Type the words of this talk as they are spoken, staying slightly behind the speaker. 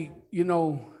You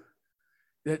know,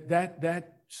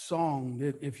 that song,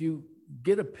 that if you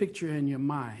get a picture in your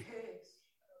mind,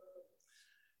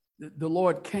 the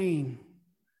Lord came,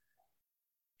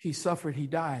 he suffered, he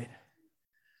died,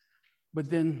 but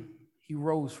then he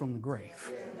rose from the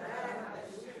grave.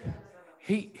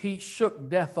 He shook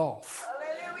death off.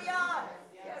 Hallelujah.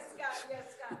 Yes, God.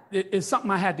 Yes, God. It's something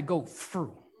I had to go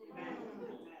through.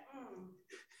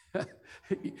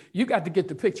 You got to get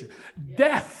the picture.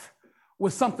 Death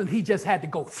was something he just had to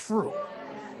go through.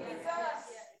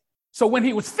 So when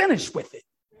he was finished with it,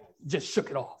 just shook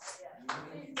it off.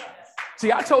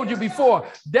 See, I told you before,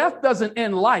 death doesn't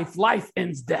end life, life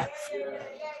ends death.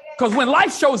 Because when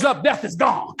life shows up, death is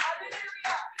gone.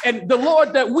 And the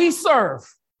Lord that we serve,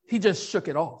 he just shook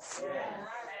it off.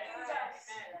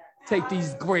 Take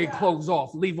these gray clothes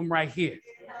off, leave them right here.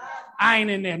 I ain't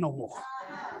in there no more.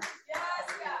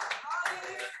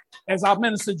 As our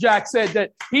minister Jack said,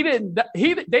 that they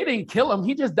didn't kill him,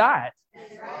 he just died.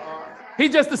 He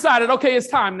just decided, okay, it's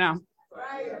time now.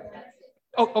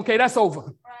 Oh, okay, that's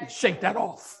over. Shake that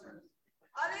off.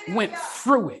 Went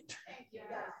through it.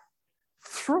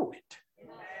 Through it.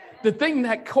 The thing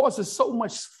that causes so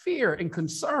much fear and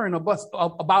concern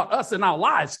about us in our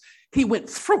lives, he went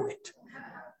through it.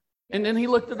 And then he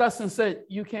looked at us and said,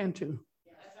 you can too.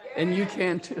 And you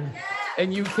can too.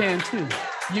 And you can too.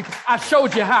 I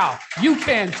showed you how. You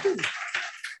can too.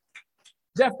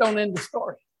 Death don't end the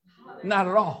story. Not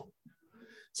at all.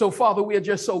 So, Father, we are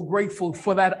just so grateful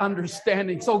for that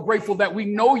understanding, so grateful that we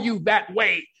know you that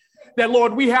way, that,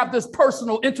 Lord, we have this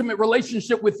personal, intimate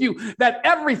relationship with you, that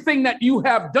everything that you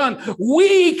have done,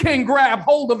 we can grab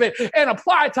hold of it and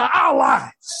apply it to our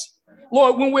lives.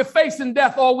 Lord, when we're facing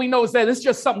death, all we know is that it's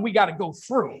just something we got to go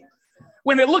through.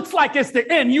 When it looks like it's the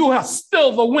end, you are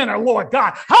still the winner, Lord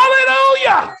God.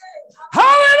 Hallelujah!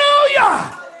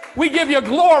 Hallelujah! We give you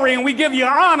glory and we give you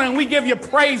honor and we give you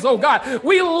praise, oh God.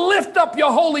 We lift up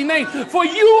your holy name, for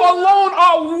you alone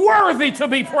are worthy to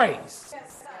be praised.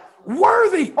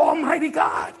 Worthy, Almighty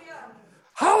God.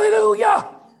 Hallelujah.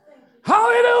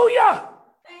 Hallelujah.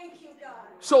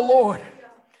 So, Lord,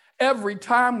 every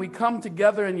time we come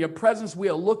together in your presence, we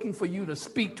are looking for you to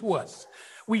speak to us.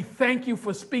 We thank you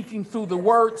for speaking through the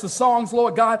words, the songs,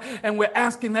 Lord God, and we're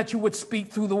asking that you would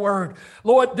speak through the word.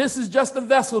 Lord, this is just a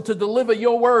vessel to deliver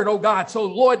your word, oh God. So,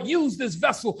 Lord, use this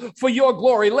vessel for your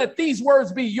glory. Let these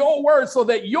words be your words so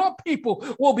that your people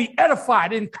will be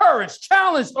edified, encouraged,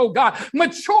 challenged, oh God,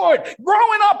 matured,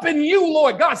 growing up in you,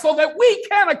 Lord God, so that we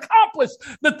can accomplish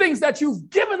the things that you've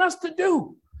given us to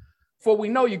do. For we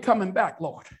know you're coming back,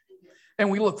 Lord, and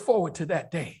we look forward to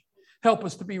that day. Help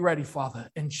us to be ready, Father.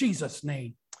 In Jesus'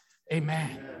 name,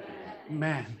 amen.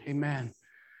 Amen. Amen.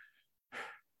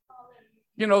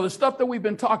 You know, the stuff that we've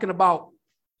been talking about,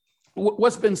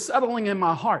 what's been settling in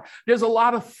my heart, there's a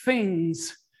lot of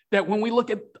things that when we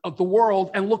look at the world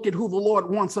and look at who the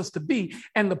Lord wants us to be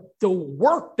and the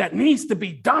work that needs to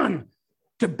be done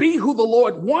to be who the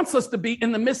Lord wants us to be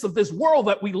in the midst of this world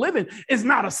that we live in is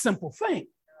not a simple thing.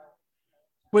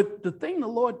 But the thing the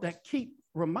Lord that keep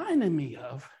reminding me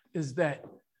of is that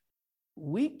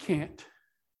we can't,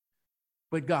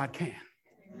 but God can.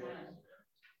 Amen.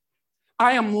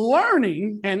 I am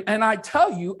learning, and I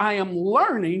tell you, I am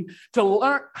learning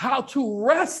how to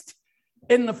rest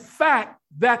in the fact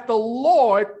that the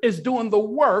Lord is doing the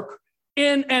work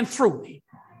in and through me.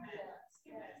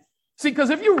 See, because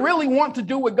if you really want to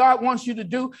do what God wants you to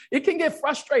do, it can get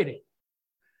frustrating.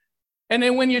 And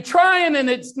then when you're trying and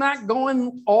it's not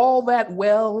going all that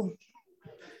well,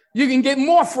 you can get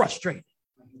more frustrated.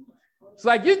 It's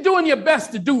like you're doing your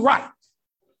best to do right,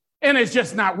 and it's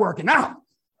just not working out.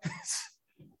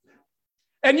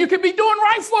 And you can be doing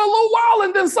right for a little while,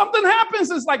 and then something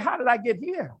happens. It's like, how did I get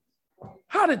here?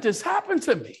 How did this happen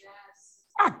to me?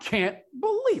 I can't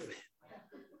believe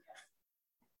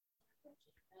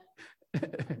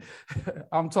it.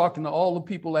 I'm talking to all the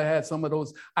people that had some of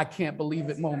those I can't believe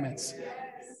it moments.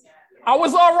 I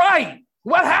was all right.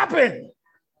 What happened?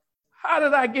 How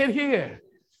did I get here?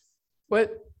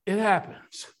 But it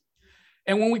happens.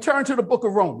 And when we turn to the book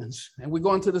of Romans, and we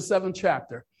go into the 7th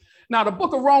chapter, now the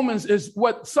book of Romans is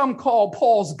what some call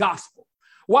Paul's gospel.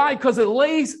 Why? Because it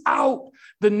lays out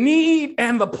the need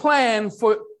and the plan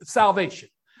for salvation.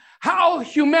 How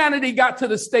humanity got to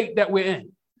the state that we're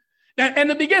in. And in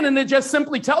the beginning, it just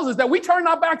simply tells us that we turned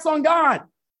our backs on God.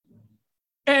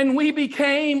 And we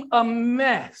became a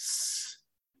mess.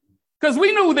 Because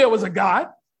we knew there was a God.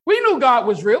 We knew God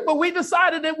was real, but we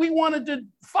decided that we wanted to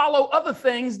follow other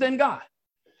things than God.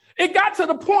 It got to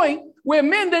the point where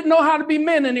men didn't know how to be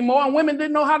men anymore and women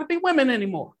didn't know how to be women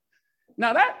anymore.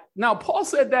 Now Paul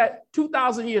said that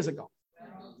 2,000 years ago.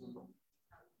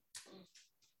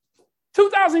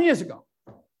 2,000 years ago.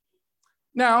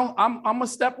 Now, I'm going to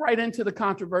step right into the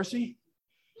controversy.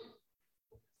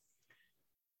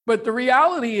 But the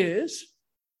reality is,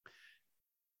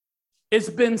 it's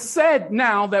been said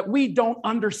now that we don't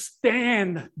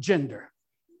understand gender.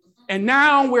 And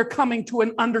now we're coming to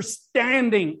an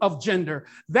understanding of gender.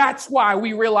 That's why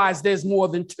we realize there's more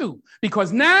than two,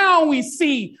 because now we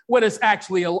see what it's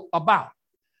actually about.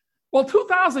 Well,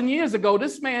 2,000 years ago,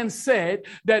 this man said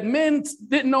that men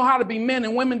didn't know how to be men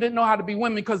and women didn't know how to be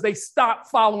women because they stopped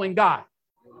following God.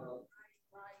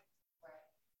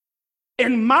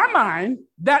 In my mind,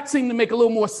 that seemed to make a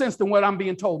little more sense than what I'm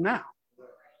being told now.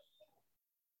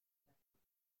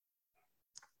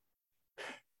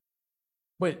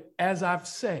 But as I've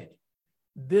said,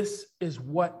 this is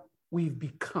what we've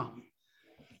become.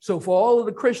 So for all of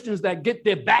the Christians that get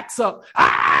their backs up,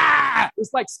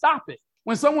 it's like, stop it.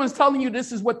 When someone's telling you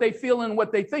this is what they feel and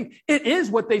what they think, it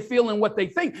is what they feel and what they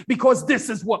think, because this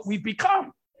is what we've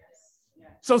become.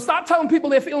 So stop telling people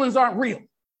their feelings aren't real.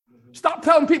 Stop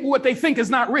telling people what they think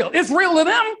is not real. It's real to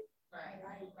them.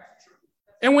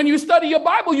 And when you study your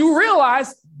Bible, you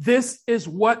realize this is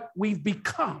what we've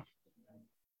become.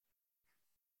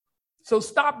 So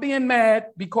stop being mad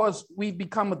because we've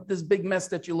become this big mess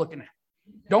that you're looking at.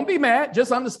 Don't be mad.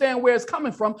 Just understand where it's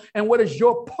coming from and what is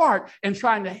your part in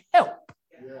trying to help.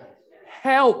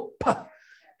 Help.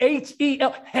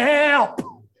 H-E-L. Help.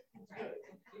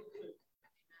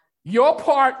 Your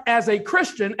part as a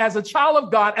Christian, as a child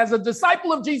of God, as a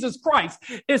disciple of Jesus Christ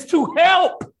is to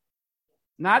help,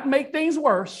 not make things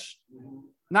worse,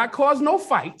 not cause no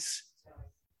fights.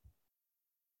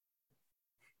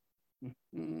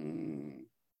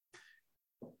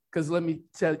 Because let me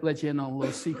let you in on a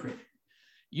little secret.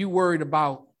 You worried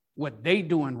about what they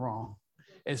doing wrong.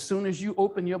 As soon as you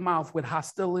open your mouth with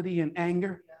hostility and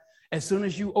anger, as soon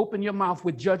as you open your mouth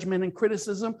with judgment and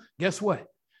criticism, guess what?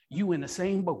 You in the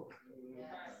same boat.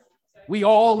 We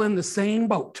all in the same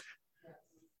boat.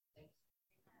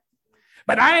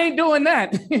 But I ain't doing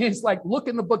that. It's like, look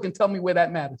in the book and tell me where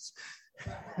that matters.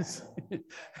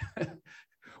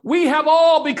 We have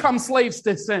all become slaves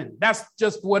to sin. That's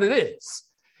just what it is.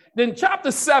 Then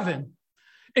chapter 7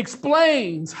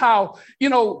 explains how,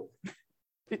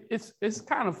 it's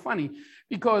kind of funny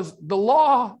because the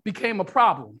law became a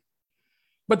problem.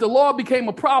 But the law became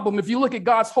a problem. If you look at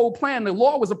God's whole plan, the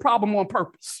law was a problem on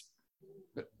purpose.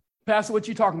 Pastor, what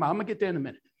you talking about? I'm going to get there in a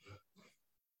minute.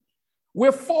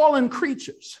 We're fallen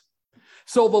creatures.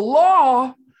 So the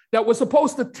law that was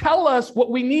supposed to tell us what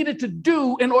we needed to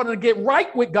do in order to get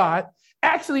right with God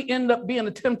actually ended up being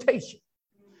a temptation.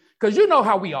 Because you know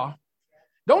how we are.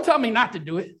 Don't tell me not to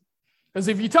do it. Because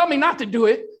if you tell me not to do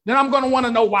it, then I'm going to want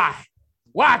to know why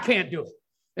I can't do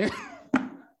it.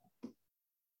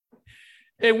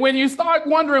 And when you start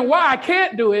wondering why I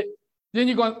can't do it, then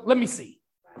you're going, let me see.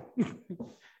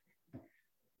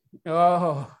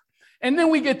 And then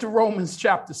we get to Romans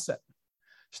chapter 7,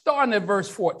 starting at verse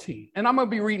 14. And I'm going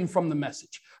to be reading from the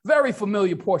Message. Very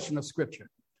familiar portion of scripture.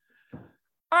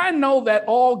 I know that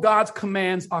all God's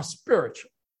commands are spiritual,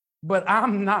 but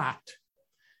I'm not.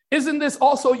 Isn't this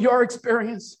also your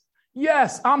experience?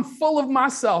 Yes, I'm full of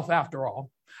myself after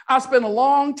all. I spent a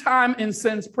long time in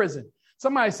sin's prison.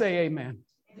 Somebody say amen.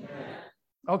 Amen.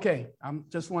 Okay, I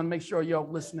just want to make sure you're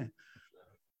listening.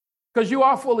 Because you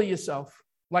are full of yourself,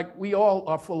 like we all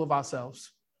are full of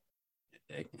ourselves.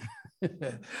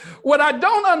 What I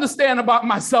don't understand about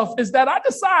myself is that I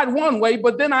decide one way,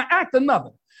 but then I act another.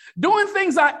 Doing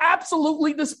things I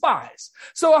absolutely despise.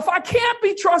 So if I can't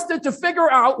be trusted to figure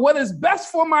out what is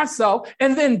best for myself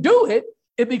and then do it,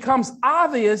 it becomes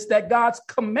obvious that God's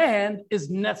command is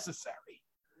necessary.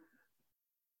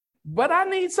 But I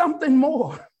need something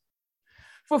more.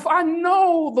 For if I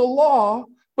know the law,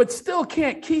 but still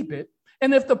can't keep it,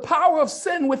 and if the power of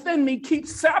sin within me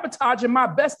keeps sabotaging my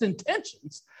best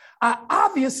intentions, I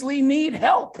obviously need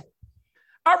help.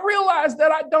 I realize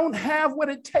that I don't have what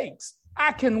it takes.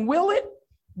 I can will it,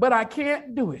 but I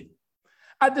can't do it.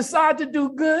 I decide to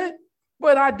do good,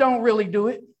 but I don't really do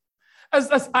it.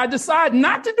 I decide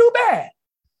not to do bad,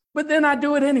 but then I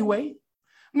do it anyway.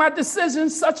 My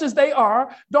decisions, such as they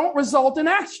are, don't result in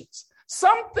actions.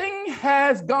 Something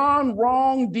has gone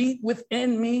wrong deep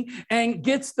within me and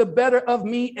gets the better of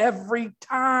me every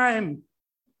time.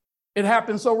 It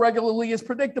happens so regularly, it's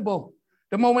predictable.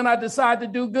 The moment I decide to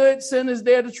do good, sin is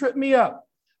there to trip me up.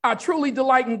 I truly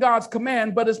delight in God's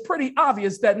command, but it's pretty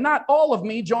obvious that not all of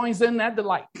me joins in that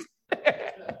delight.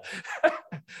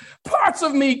 Parts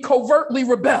of me covertly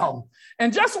rebel.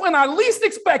 And just when I least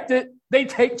expect it, they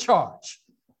take charge.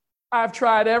 I've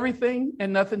tried everything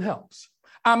and nothing helps.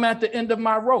 I'm at the end of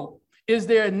my rope. Is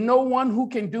there no one who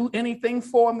can do anything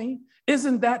for me?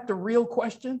 Isn't that the real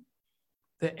question?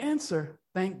 The answer,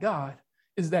 thank God,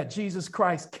 is that Jesus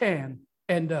Christ can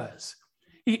and does.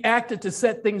 He acted to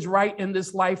set things right in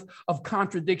this life of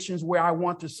contradictions where I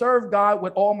want to serve God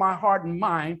with all my heart and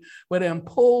mind, but am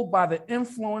pulled by the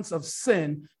influence of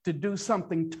sin to do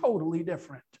something totally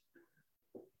different.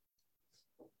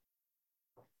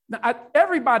 Now,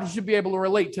 everybody should be able to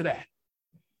relate to that.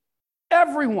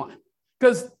 Everyone.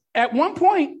 Because at one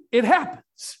point, it happens.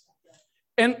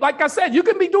 And like I said, you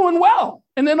can be doing well.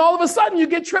 And then all of a sudden, you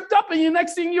get tripped up and the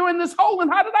next thing you're in this hole.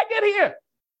 And how did I get here?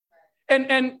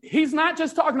 And he's not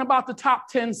just talking about the top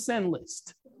 10 sin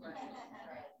list.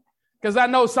 Because I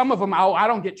know some of them, I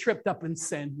don't get tripped up in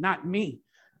sin. Not me.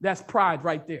 That's pride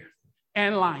right there.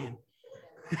 And lying.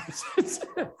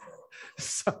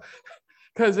 So,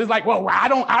 because it's like, well, I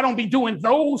don't be doing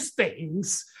those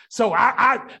things. So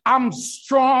I'm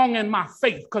strong in my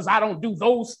faith because I don't do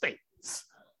those things.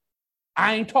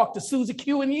 I ain't talked to Susie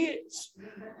Q in years.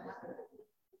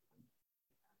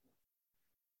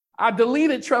 I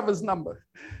deleted Trevor's number.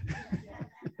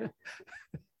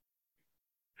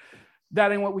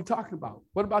 That ain't what we're talking about.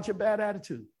 What about your bad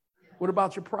attitude? What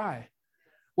about your pride?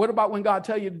 What about when God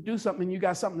tell you to do something and you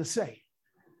got something to say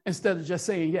instead of just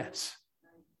saying yes?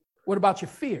 What about your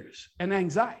fears and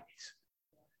anxieties?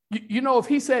 You know, if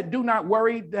he said, do not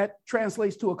worry, that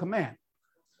translates to a command.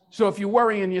 So if you're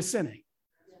worrying, you're sinning.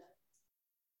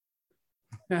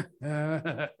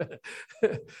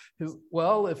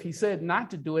 Well, if he said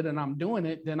not to do it and I'm doing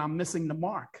it, then I'm missing the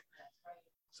mark.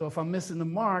 So if I'm missing the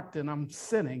mark, then I'm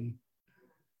sinning.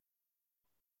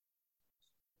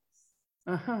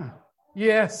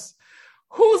 Yes.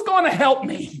 Who's going to help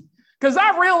me? Because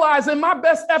I realize in my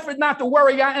best effort not to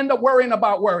worry, I end up worrying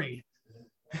about worrying.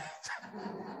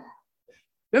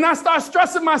 Then I start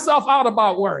stressing myself out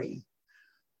about worrying.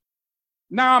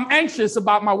 Now I'm anxious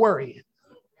about my worrying.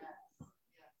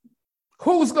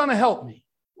 Who's going to help me?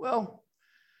 Well,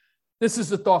 this is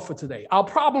the thought for today. Our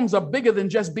problems are bigger than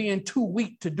just being too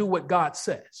weak to do what God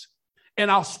says. In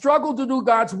our struggle to do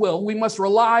God's will, we must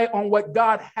rely on what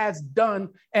God has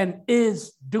done and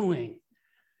is doing.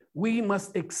 We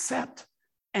must accept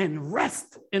and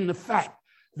rest in the fact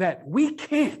that we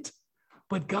can't,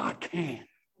 but God can.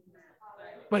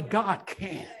 But God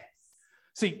can.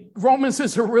 See, Romans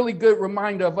is a really good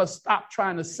reminder of us stop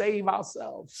trying to save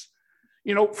ourselves.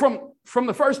 You know, from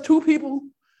the first two people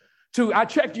to, I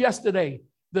checked yesterday,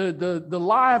 the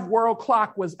live world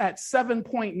clock was at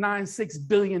 7.96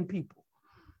 billion people.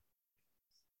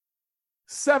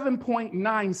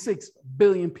 7.96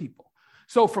 billion people.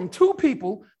 So from two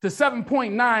people to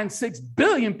 7.96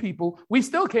 billion people, we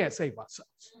still can't save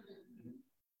ourselves.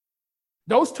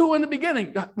 Those two in the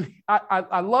beginning,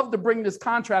 I love to bring this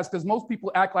contrast because most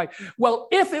people act like, well,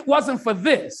 if it wasn't for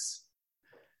this,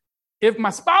 if my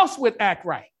spouse would act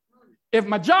right, if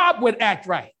my job would act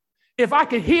right, if I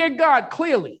could hear God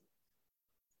clearly,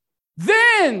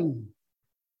 then,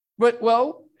 but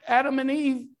well, Adam and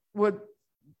Eve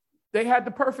they had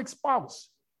the perfect spouse,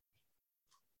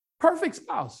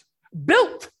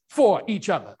 built for each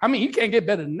other. I mean, you can't get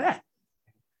better than that.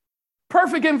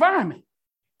 Perfect environment,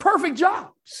 perfect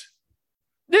jobs.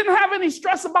 Didn't have any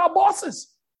stress about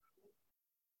bosses.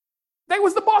 They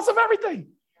was the boss of everything.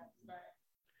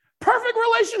 Perfect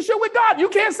relationship with God. You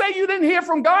can't say you didn't hear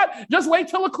from God. Just wait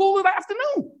till a cool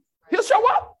afternoon. He'll show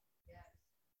up.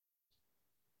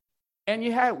 And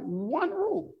you had one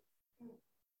rule.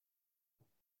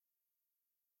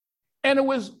 And it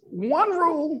was one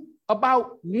rule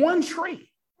about one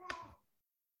tree.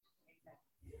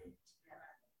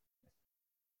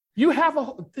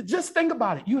 Just think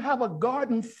about it. You have a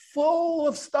garden full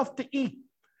of stuff to eat.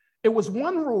 It was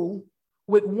one rule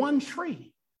with one tree.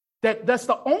 That's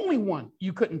the only one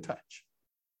you couldn't touch.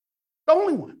 The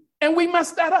only one. And we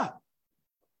messed that up.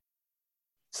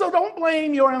 So don't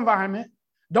blame your environment.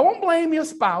 Don't blame your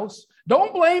spouse.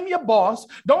 Don't blame your boss.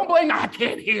 Don't blame, I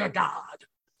can't hear God.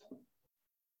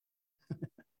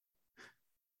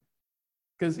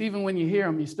 Because even when you hear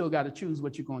him, you still got to choose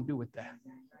what you're going to do with that.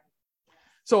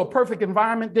 So a perfect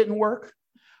environment didn't work.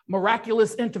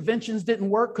 Miraculous interventions didn't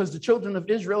work because the children of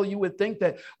Israel, you would think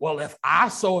that, well, if I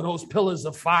saw those pillars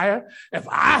of fire, if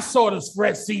I saw the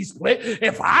Red Sea split,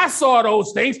 if I saw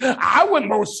those things, I would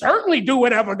most certainly do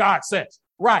whatever God says.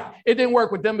 Right. It didn't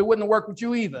work with them. It wouldn't work with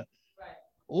you either. Right.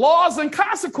 Laws and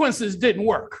consequences didn't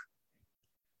work.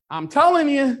 I'm telling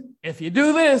you, if you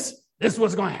do this, this is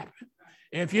what's going to happen.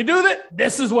 If you do that,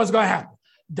 this is what's going to happen.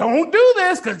 Don't do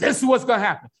this because this is what's going to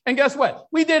happen. And guess what?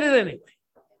 We did it anyway.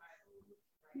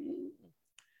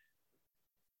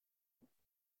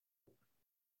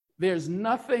 There's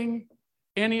nothing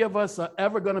any of us are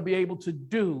ever going to be able to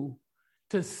do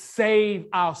to save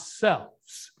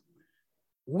ourselves.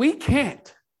 We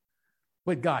can't,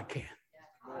 but God can.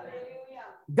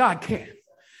 God can.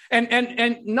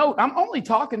 And note, I'm only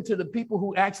talking to the people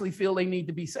who actually feel they need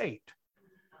to be saved.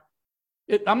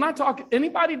 I'm not talking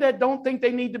anybody that don't think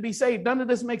they need to be saved. None of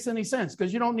this makes any sense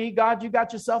because you don't need God. You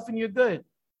got yourself and you're good.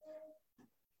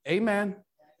 Amen.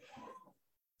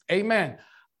 Amen.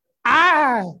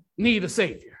 I need a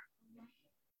savior.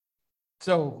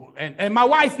 So, and my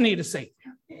wife need a savior.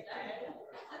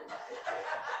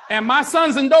 And my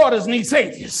sons and daughters need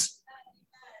saviors.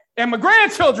 And my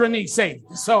grandchildren need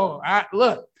saviors. So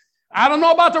look, I don't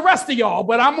know about the rest of y'all,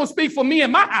 but I'm going to speak for me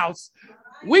and my house.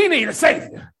 We need a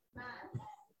savior.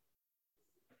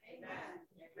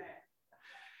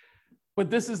 But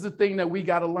this is the thing that we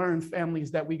got to learn,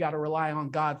 families, that we got to rely on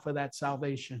God for that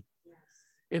salvation.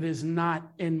 It is not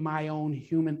in my own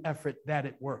human effort that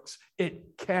it works.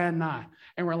 It cannot.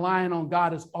 And relying on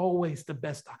God is always the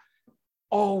best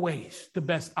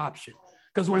option.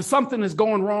 Because when something is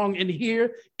going wrong in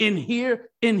here,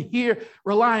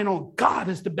 relying on God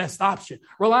is the best option.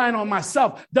 Relying on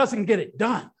myself doesn't get it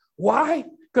done. Why?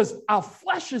 Because our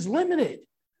flesh is limited.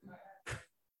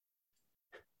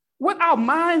 What our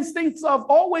minds think of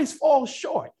always falls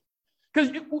short.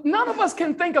 Because none of us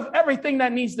can think of everything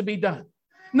that needs to be done.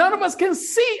 None of us can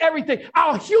see everything.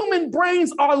 Our human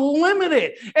brains are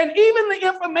limited. And even the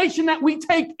information that we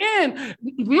take in,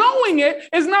 knowing it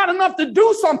is not enough to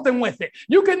do something with it.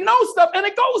 You can know stuff and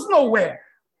it goes nowhere.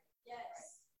 Yes.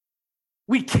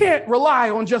 We can't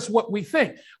rely on just what we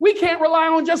think. We can't rely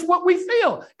on just what we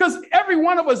feel. Because every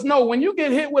one of us know when you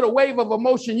get hit with a wave of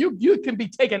emotion, you can be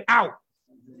taken out.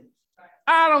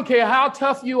 I don't care how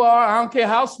tough you are. I don't care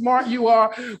how smart you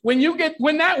are. When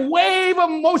that wave of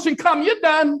emotion comes, you're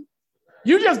done.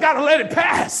 You just got to let it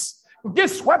pass. Get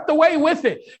swept away with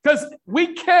it because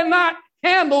we cannot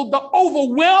handle the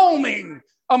overwhelming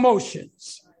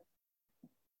emotions.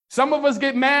 Some of us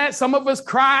get mad. Some of us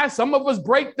cry. Some of us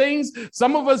break things.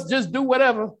 Some of us just do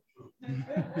whatever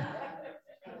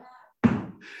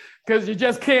because you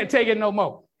just can't take it no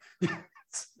more.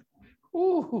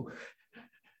 Ooh.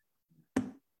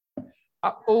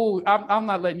 I'm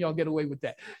not letting y'all get away with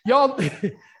that. Y'all,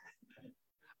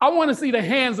 I want to see the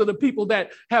hands of the people that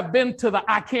have been to the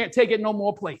I can't take it no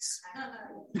more place.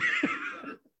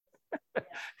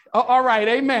 All right.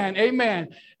 Amen. Amen.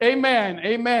 Amen.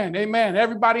 Amen. Amen.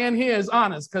 Everybody in here is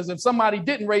honest because if somebody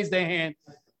didn't raise their hand,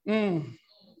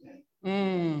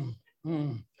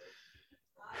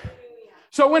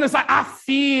 So when it's like, I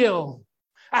feel.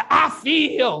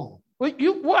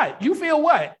 What? You feel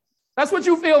what? That's what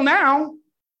you feel now.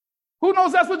 Who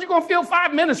knows that's what you're going to feel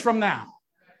 5 minutes from now.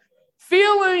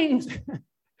 Feelings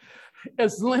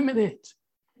is limited.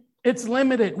 It's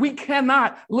limited. We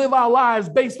cannot live our lives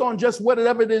based on just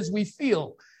whatever it is we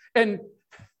feel. And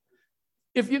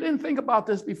if you didn't think about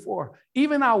this before,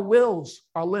 even our wills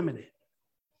are limited.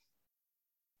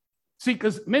 See,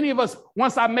 because many of us,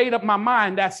 once I made up my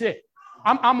mind, that's it.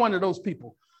 I'm one of those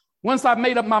people. Once I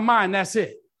made up my mind, that's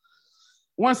it.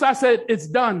 Once I said it's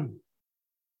done,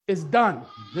 it's done.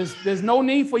 There's no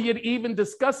need for you to even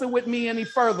discuss it with me any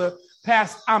further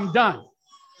past I'm done.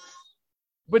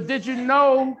 But did you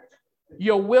know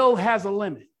your will has a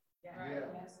limit?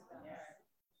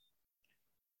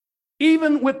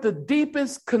 Even with the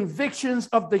deepest convictions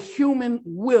of the human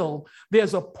will,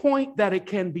 there's a point that it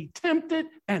can be tempted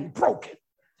and broken.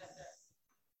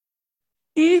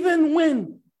 Even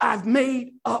when I've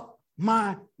made up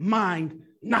my mind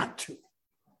not to.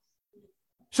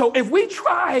 So if we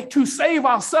try to save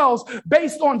ourselves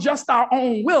based on just our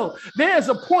own will, there's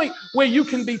a point where you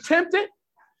can be tempted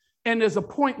and there's a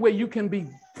point where you can be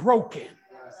broken.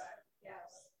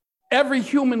 Every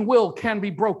human will can be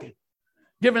broken.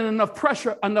 Given enough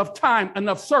pressure, enough time,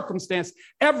 enough circumstance,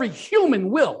 every human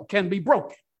will can be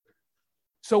broken.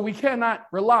 So we cannot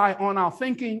rely on our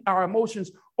thinking, our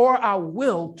emotions, or our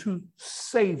will to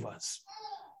save us.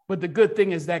 But the good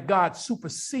thing is that God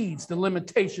supersedes the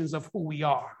limitations of who we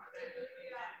are.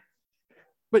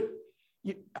 But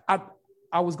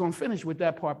I was going to finish with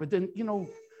that part. But then,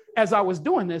 as I was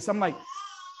doing this, I'm like,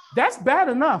 that's bad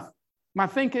enough. My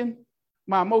thinking,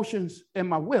 my emotions, and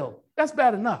my will. That's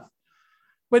bad enough.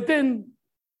 But then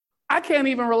I can't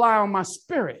even rely on my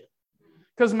spirit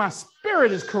because my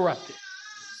spirit is corrupted.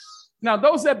 Now,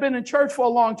 those that have been in church for a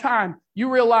long time, you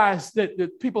realize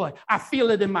that people are like, I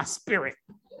feel it in my spirit.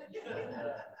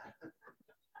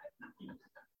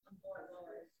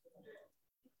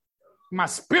 My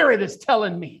spirit is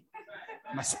telling me.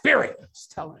 My spirit is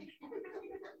telling me.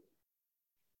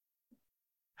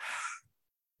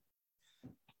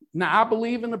 Now, I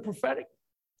believe in the prophetic.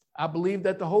 I believe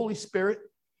that the Holy Spirit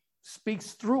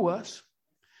speaks through us.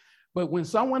 But when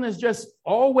someone is just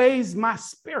always my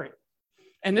spirit,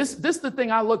 and this is the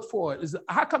thing I look for, is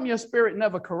how come your spirit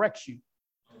never corrects you?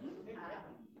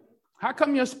 How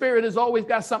come your spirit has always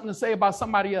got something to say about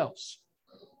somebody else?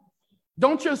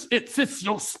 Don't just, it's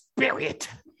your spirit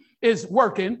is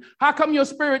working. How come your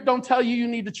spirit don't tell you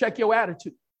need to check your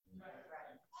attitude?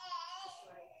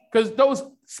 Because those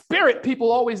spirit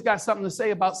people always got something to say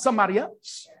about somebody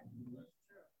else.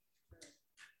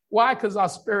 Why? Because our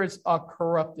spirits are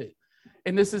corrupted.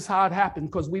 And this is how it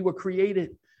happened, because we were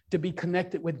created to be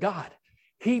connected with God.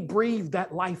 He breathed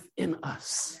that life in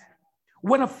us.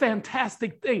 What a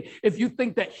fantastic thing. If you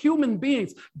think that human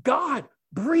beings, God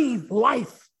breathed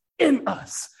life in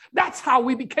us. That's how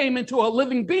we became into a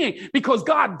living being, because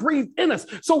God breathed in us.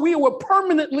 So we were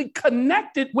permanently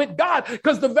connected with God,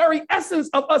 because the very essence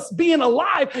of us being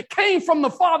alive came from the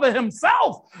Father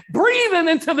himself, breathing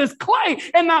into this clay.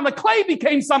 And now the clay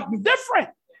became something different.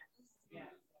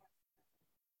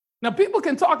 Now, people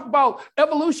can talk about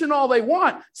evolution all they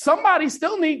want. Somebody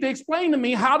still need to explain to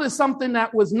me, how does something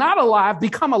that was not alive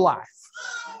become alive?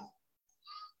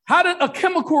 How did a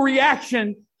chemical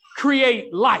reaction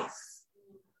create life?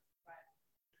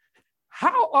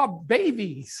 How are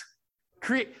babies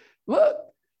create? Look,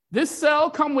 this cell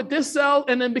come with this cell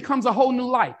and then becomes a whole new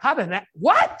life. How did that?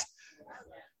 What?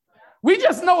 We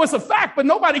just know it's a fact, but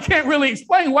nobody can't really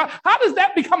explain why. How does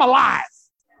that become alive?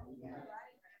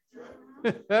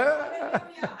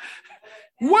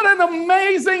 What an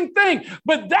amazing thing.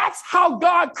 But that's how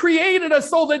God created us,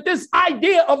 so that this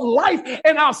idea of life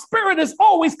and our spirit is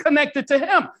always connected to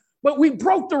him. But we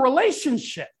broke the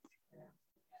relationship.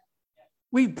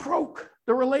 We broke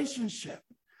the relationship.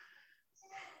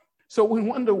 So we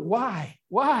wonder why?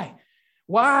 Why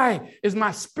is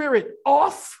my spirit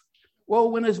off? Well,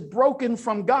 when it's broken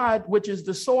from God, which is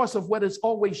the source of what it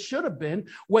always should have been,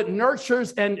 what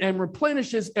nurtures and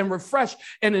replenishes and refreshes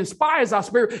and inspires our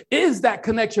spirit is that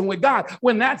connection with God.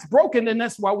 When that's broken, then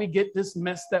that's why we get this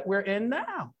mess that we're in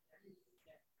now.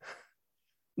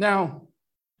 Now,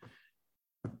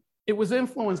 it was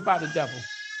influenced by the devil.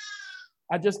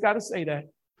 I just got to say that.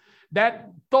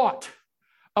 That thought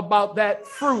about that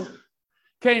fruit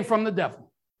came from the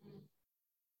devil.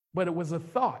 But it was a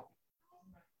thought.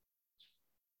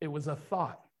 It was a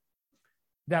thought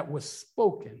that was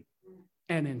spoken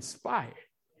and inspired.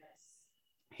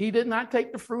 He did not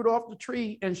take the fruit off the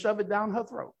tree and shove it down her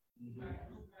throat.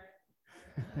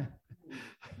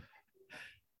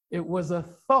 It was a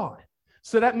thought.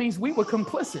 So that means we were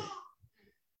complicit,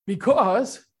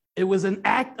 because it was an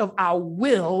act of our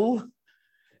will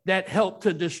that helped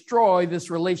to destroy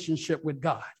this relationship with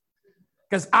God.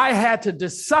 Because I had to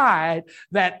decide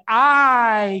that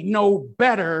I know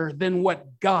better than what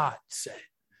God said.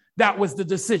 That was the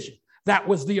decision. That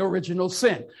was the original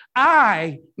sin.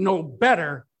 I know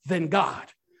better than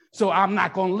God. So I'm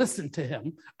not going to listen to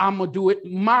him. I'm going to do it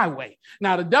my way.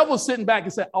 Now, the devil's sitting back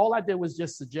and said, all I did was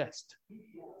just suggest.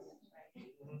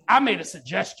 I made a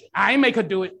suggestion. I ain't make her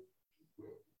do it.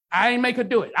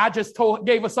 I just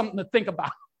gave her something to think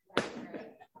about.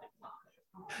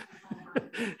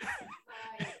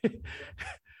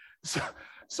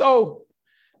 So,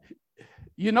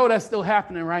 you know that's still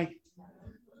happening, right?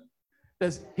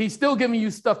 He's still giving you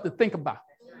stuff to think about.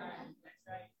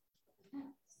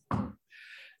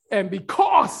 And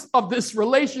because of this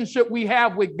relationship we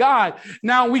have with God,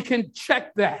 now we can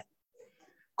check that.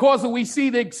 Because we see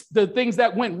the things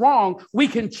that went wrong, we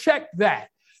can check that.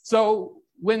 So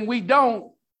when we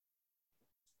don't,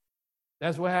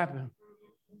 that's what happened.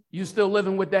 You still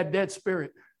living with that dead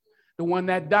spirit. The one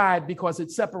that died because it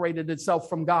separated itself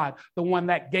from God. The one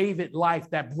that gave it life,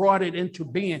 that brought it into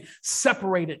being,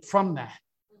 separated from that.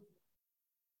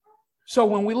 So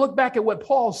when we look back at what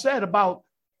Paul said about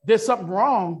there's something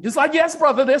wrong, it's like, yes,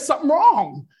 brother, there's something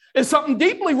wrong. There's something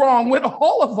deeply wrong with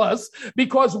all of us,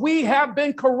 because we have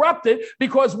been corrupted,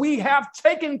 because we have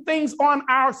taken things on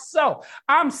ourselves.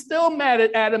 I'm still mad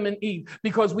at Adam and Eve,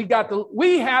 because we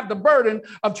have the burden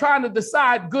of trying to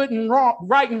decide good and wrong,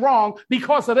 right and wrong,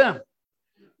 because of them.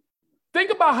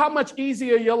 Think about how much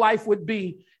easier your life would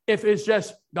be if it's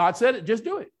just, God said it, just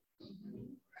do it.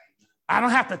 I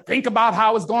don't have to think about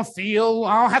how it's going to feel.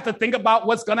 I don't have to think about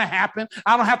what's going to happen.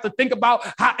 I don't have to think about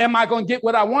how am I going to get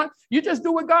what I want. You just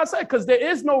do what God said, because there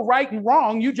is no right and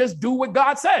wrong. You just do what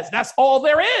God says. That's all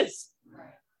there is.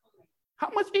 How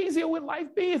much easier would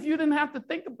life be if you didn't have to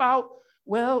think about,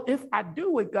 well, if I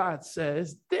do what God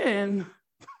says, then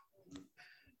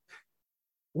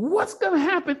what's going to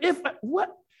happen?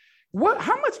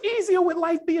 How much easier would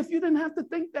life be if you didn't have to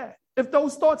think that? If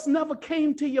those thoughts never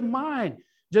came to your mind,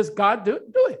 just God, do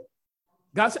it.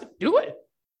 God said, do it.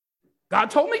 God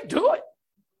told me, do it.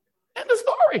 End of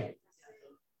story.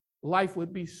 Life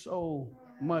would be so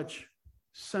much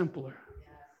simpler.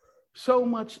 So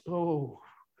much,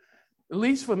 at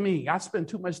least for me, I spend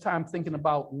too much time thinking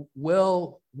about,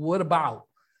 well, what about?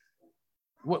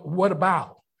 What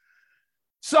about?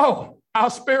 So our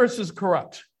spirits is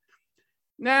corrupt.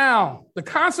 Now, the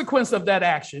consequence of that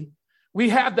action, we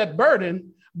have that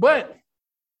burden, but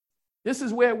this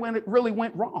is where when it really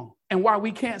went wrong and why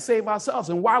we can't save ourselves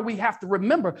and why we have to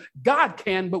remember God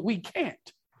can, but we can't.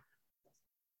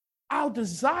 Our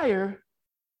desire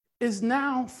is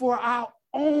now for our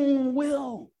own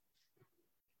will.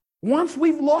 Once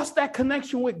we've lost that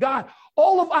connection with God,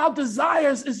 all of our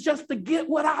desires is just to get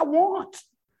what I want.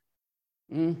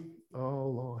 Oh,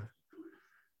 Lord.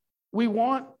 We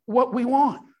want what we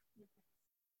want.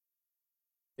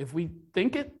 If we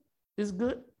think it is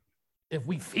good, if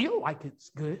we feel like it's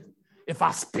good, if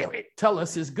our spirit tell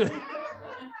us it's good,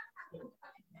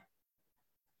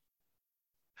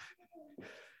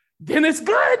 then it's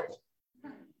good.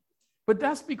 But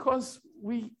that's because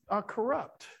we are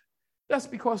corrupt. That's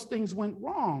because things went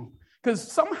wrong.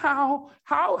 Because somehow,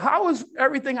 how is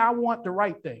everything I want the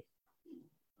right thing?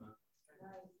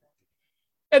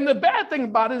 And the bad thing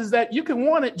about it is that you can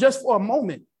want it just for a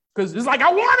moment. Because it's like,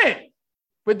 I want it.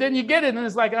 But then you get it and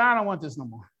it's like, I don't want this no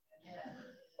more.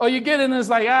 Or you get it and it's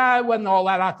like, it wasn't all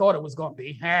that I thought it was going to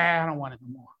be. I don't want it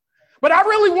no more. But I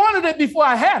really wanted it before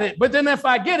I had it. But then if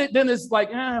I get it, then it's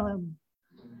like, and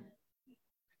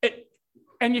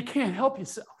you can't help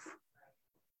yourself.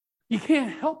 You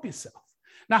can't help yourself.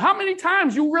 Now, how many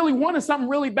times you really wanted something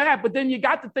really bad, but then you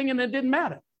got the thing and it didn't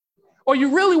matter? Or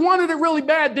you really wanted it really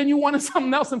bad, then you wanted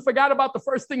something else and forgot about the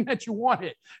first thing that you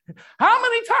wanted. How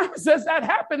many times does that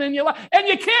happen in your life? And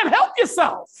you can't help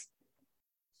yourself.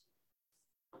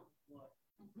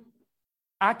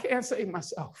 I can't save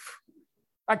myself.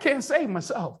 I can't save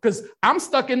myself because I'm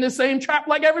stuck in the same trap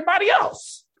like everybody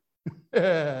else.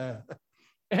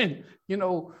 And,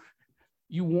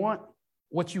 you want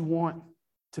what you want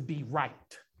to be right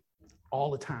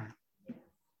all the time.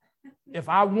 If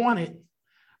I want it,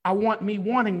 I want me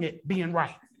wanting it being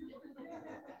right.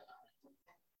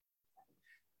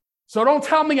 So don't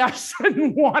tell me I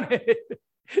shouldn't want it.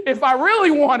 If I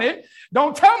really want it,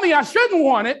 don't tell me I shouldn't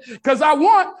want it because I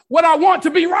want what I want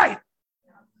to be right.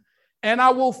 And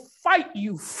I will fight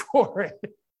you for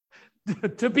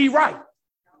it to be right.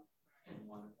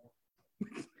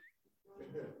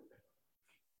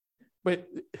 But,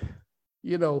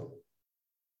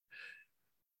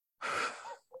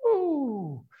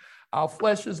 our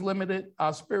flesh is limited.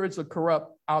 Our spirits are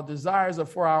corrupt. Our desires are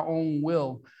for our own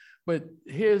will. But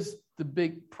here's the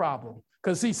big problem.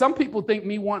 Because, see, some people think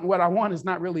me wanting what I want is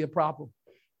not really a problem.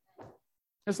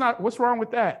 It's not. What's wrong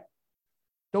with that?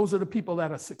 Those are the people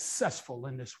that are successful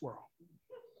in this world.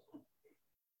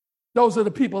 Those are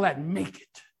the people that make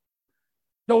it.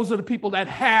 Those are the people that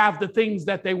have the things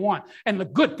that they want and the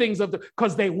good things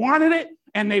because they wanted it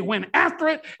and they went after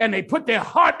it and they put their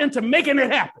heart into making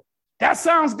it happen. That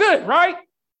sounds good, right?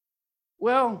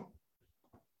 Well,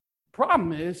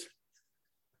 problem is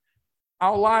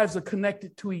our lives are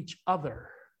connected to each other.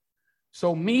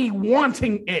 So me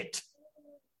wanting it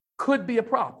could be a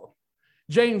problem.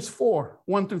 James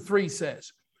 4:1-3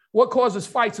 says, what causes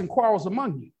fights and quarrels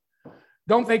among you?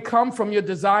 Don't they come from your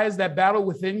desires that battle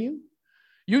within you?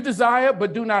 You desire,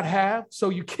 but do not have, so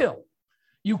you kill.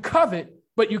 You covet,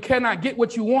 but you cannot get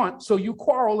what you want, so you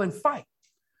quarrel and fight.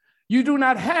 You do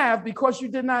not have because you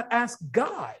did not ask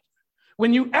God.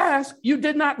 When you ask, you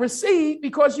did not receive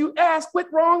because you asked with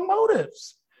wrong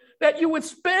motives, that you would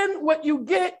spend what you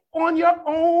get on your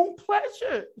own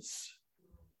pleasures.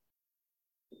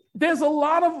 There's a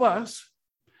lot of us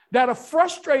that are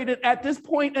frustrated at this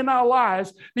point in our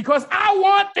lives because I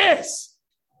want this.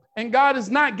 And God is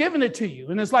not giving it to you.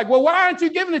 And it's like, well, why aren't you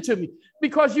giving it to me?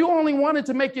 Because you only wanted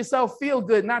to make yourself feel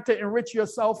good, not to enrich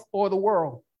yourself or the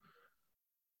world.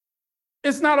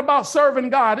 It's not about serving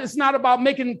God. It's not about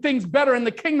making things better in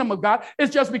the kingdom of God.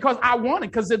 It's just because I want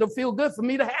it because it'll feel good for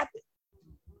me to have it.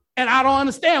 And I don't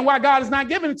understand why God is not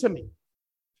giving it to me.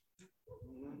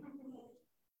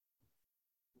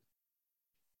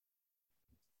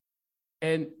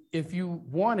 And if you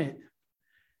want it,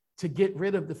 to get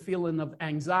rid of the feeling of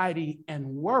anxiety and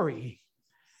worry,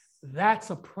 that's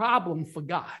a problem for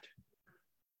God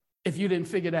if you didn't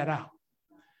figure that out.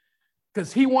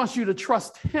 Because he wants you to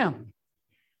trust him.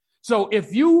 So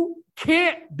if you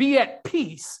can't be at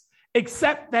peace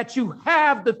except that you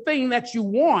have the thing that you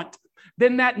want,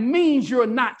 then that means you're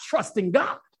not trusting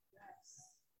God.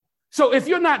 So if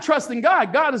you're not trusting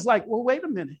God, God is like, well, wait a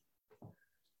minute.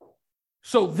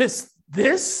 So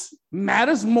this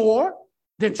matters more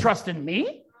than trusting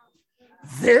me?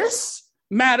 This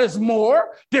matters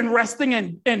more than resting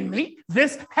in me?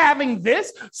 This, having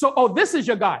this? So, oh, this is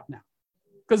your God now.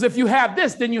 Because if you have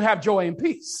this, then you have joy and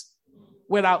peace.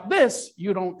 Without this,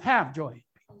 you don't have joy and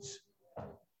peace.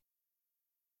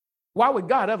 Why would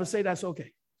God ever say that's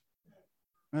okay?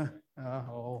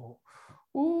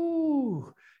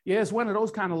 Yeah, it's one of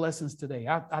those kind of lessons today.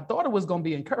 I thought it was going to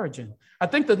be encouraging. I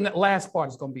think the last part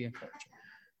is going to be encouraging.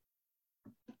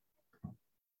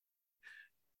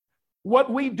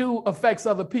 What we do affects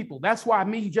other people. That's why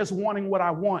me just wanting what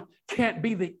I want can't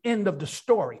be the end of the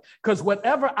story. Because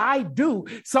whatever I do,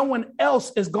 someone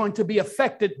else is going to be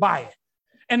affected by it.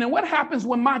 And then what happens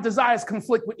when my desires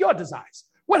conflict with your desires?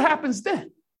 What happens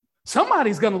then?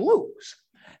 Somebody's going to lose.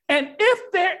 And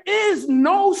if there is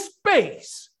no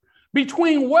space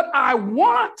between what I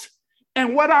want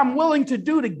and what I'm willing to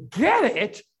do to get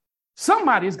it,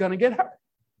 somebody's going to get hurt.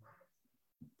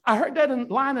 I heard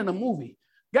that line in a movie.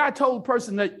 God told a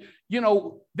person that,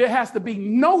 there has to be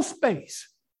no space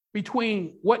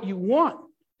between what you want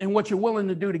and what you're willing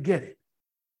to do to get it.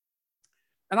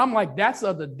 And I'm like, that's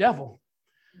of the devil.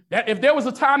 That if there was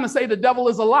a time to say the devil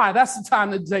is a lie, that's the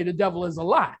time to say the devil is a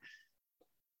lie.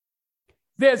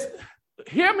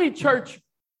 Hear me, church,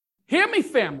 hear me,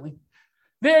 family.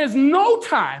 There is no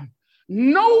time,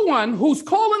 no one who's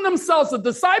calling themselves a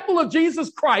disciple of Jesus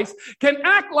Christ can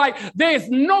act like there's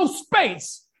no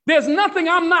space. There's nothing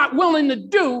I'm not willing to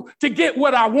do to get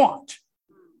what I want.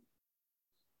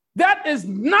 That is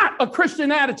not a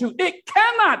Christian attitude. It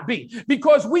cannot be,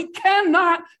 because we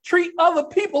cannot treat other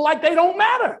people like they don't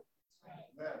matter.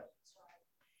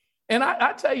 And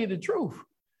I tell you the truth.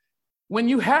 When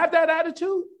you have that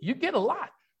attitude, you get a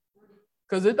lot,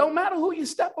 because it don't matter who you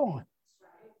step on.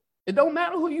 It don't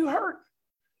matter who you hurt.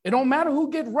 It don't matter who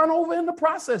get run over in the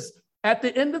process. At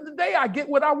the end of the day, I get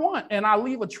what I want, and I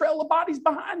leave a trail of bodies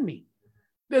behind me.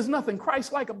 There's nothing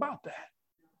Christ-like about that.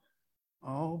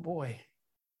 Oh, boy.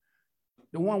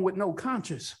 The one with no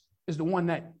conscience is the one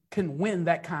that can win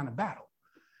that kind of battle.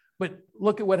 But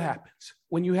look at what happens.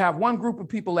 When you have one group of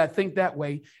people that think that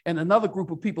way and another group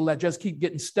of people that just keep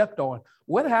getting stepped on,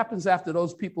 what happens after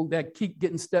those people that keep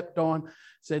getting stepped on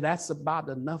say, that's about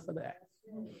enough of that?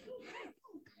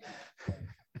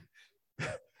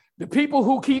 The people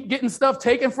who keep getting stuff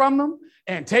taken from them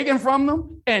and taken from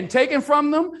them and taken from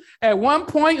them, at one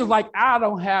point it's like, I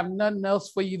don't have nothing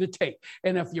else for you to take.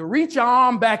 And if you reach your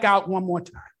arm back out one more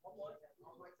time,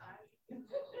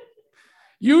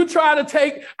 you try to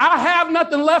take, I have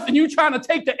nothing left, and you trying to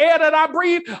take the air that I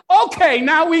breathe. Okay,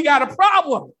 now we got a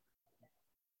problem.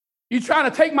 You trying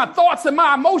to take my thoughts and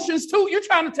my emotions too. You're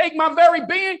trying to take my very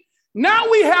being. Now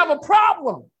we have a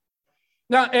problem.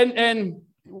 Now, and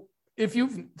if you're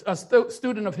a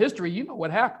student of history, you know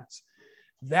what happens.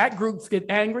 That groups get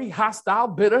angry, hostile,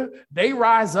 bitter. They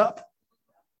rise up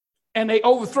and they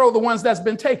overthrow the ones that's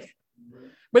been taken.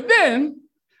 But then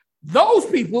those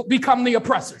people become the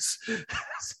oppressors.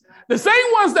 The same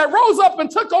ones that rose up and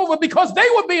took over because they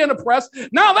were being oppressed,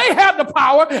 now they have the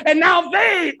power, and now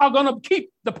they are going to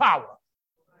keep the power.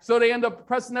 So they end up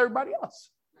oppressing everybody else.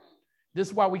 This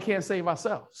is why we can't save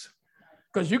ourselves.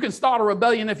 Because you can start a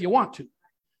rebellion if you want to.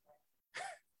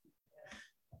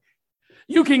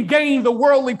 You can gain the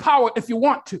worldly power if you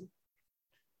want to.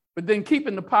 But then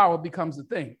keeping the power becomes the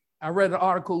thing. I read an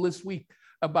article this week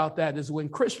about that, is when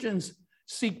Christians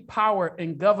seek power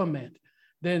in government,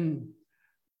 then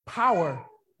power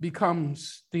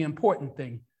becomes the important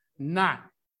thing, not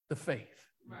the faith.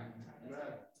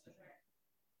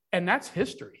 And that's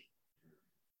history.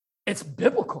 It's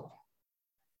biblical.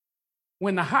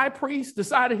 When the high priest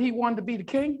decided he wanted to be the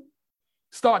king,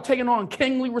 start taking on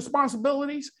kingly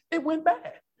responsibilities, it went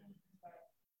bad.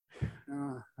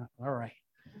 All right,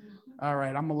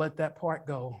 I'm going to let that part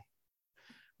go.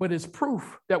 But it's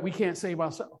proof that we can't save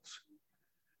ourselves.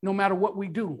 No matter what we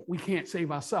do, we can't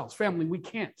save ourselves. Family, we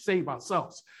can't save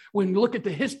ourselves. When you look at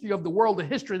the history of the world, the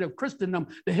history of Christendom,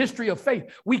 the history of faith,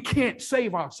 we can't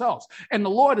save ourselves. And the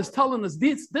Lord is telling us,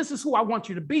 this is who I want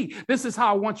you to be. This is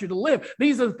how I want you to live.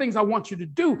 These are the things I want you to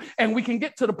do. And we can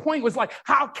get to the point where it's like,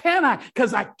 how can I?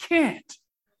 Because I can't.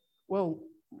 Well,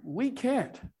 we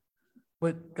can't,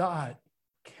 but God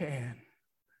can.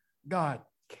 God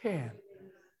can.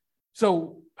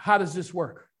 So how does this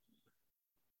work?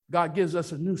 God gives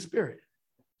us a new spirit,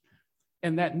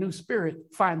 and that new spirit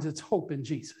finds its hope in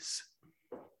Jesus.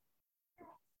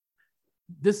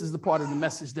 This is the part of the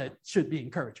message that should be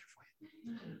encouraging for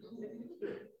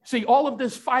you. See, all of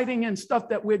this fighting and stuff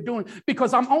that we're doing,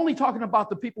 because I'm only talking about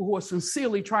the people who are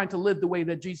sincerely trying to live the way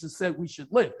that Jesus said we should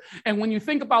live. And when you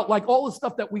think about like all the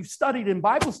stuff that we've studied in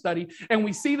Bible study, and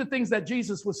we see the things that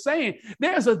Jesus was saying,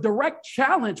 there's a direct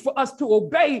challenge for us to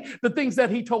obey the things that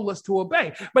he told us to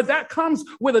obey. But that comes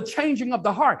with a changing of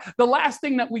the heart. The last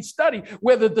thing that we studied,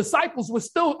 where the disciples were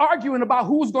still arguing about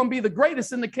who was going to be the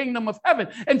greatest in the kingdom of heaven.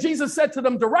 And Jesus said to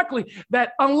them directly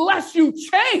that unless you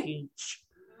change,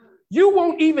 you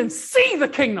won't even see the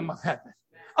kingdom of heaven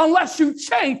unless you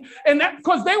change. And that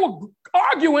because they were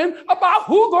arguing about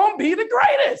who's going to be the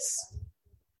greatest.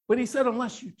 But he said,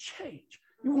 unless you change,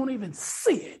 you won't even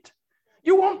see it.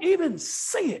 You won't even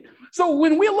see it. So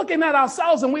when we're looking at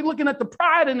ourselves and we're looking at the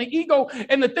pride and the ego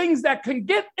and the things that can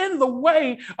get in the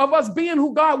way of us being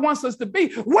who God wants us to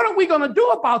be, what are we going to do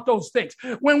about those things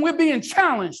when we're being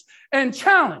challenged and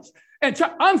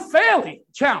unfairly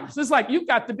challenged? It's like, you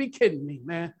got to be kidding me,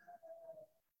 man.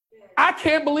 I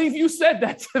can't believe you said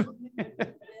that to me.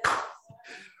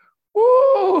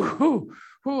 Ooh,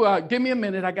 give me a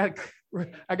minute. I got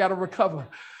to recover.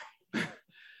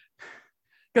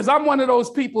 Because I'm one of those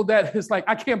people that is like,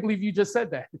 I can't believe you just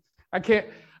said that. I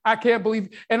can't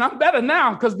believe. And I'm better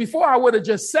now because before I would have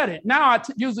just said it. Now I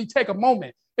usually take a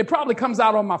moment. It probably comes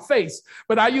out on my face,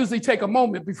 but I usually take a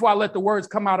moment before I let the words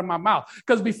come out of my mouth.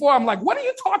 Because before I'm like, what are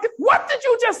you talking? What did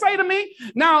you just say to me?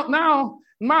 Now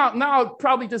I'll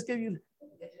probably just give you.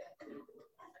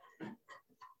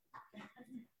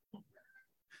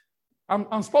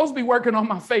 I'm supposed to be working on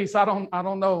my face. I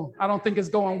don't know. I don't think it's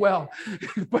going well.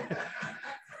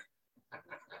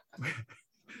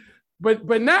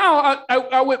 but now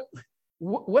I would.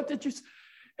 What did you?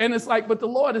 And it's like, but the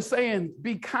Lord is saying,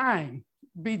 be kind,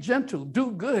 be gentle,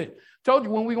 do good. Told you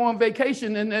when we go on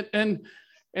vacation and that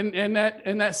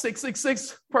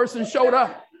 666 person showed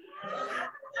up.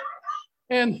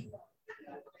 And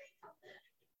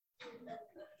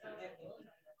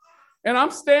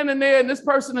I'm standing there and this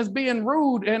person is being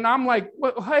rude. And I'm like,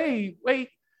 well, hey, wait.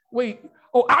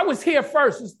 Oh, I was here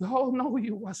first. Oh, no,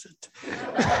 you wasn't.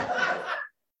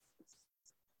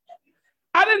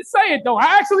 I didn't say it, though.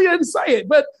 I actually didn't say it.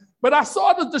 But I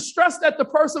saw the distress that the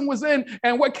person was in.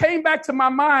 And what came back to my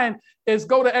mind is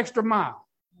go the extra mile.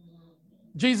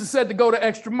 Jesus said to go the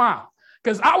extra mile.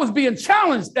 Because I was being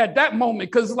challenged at that moment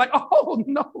because it's like, oh,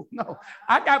 no,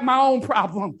 I got my own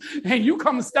problem. And you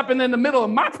come stepping in the middle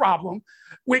of my problem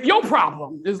with your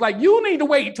problem. It's like, you need to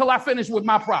wait till I finish with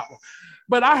my problem.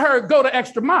 But I heard go the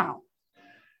extra mile.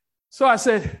 So I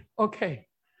said, okay.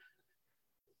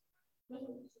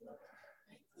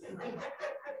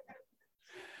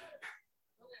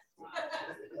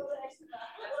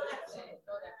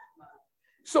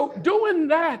 So doing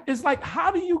that is like,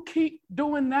 how do you keep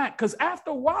doing that? Because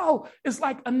after a while, it's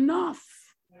like, enough.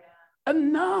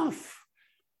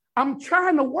 I'm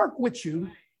trying to work with you,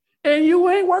 and you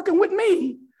ain't working with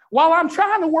me while I'm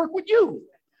trying to work with you.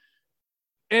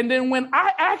 And then when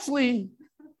I actually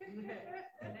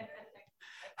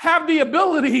have the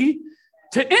ability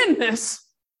to end this,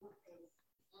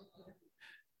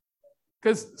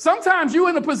 because sometimes you're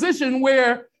in a position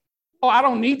where, oh, I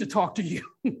don't need to talk to you.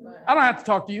 I don't have to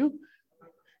talk to you.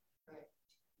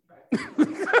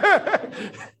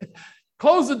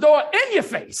 Close the door in your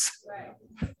face.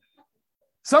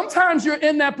 Sometimes you're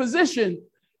in that position,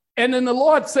 and then the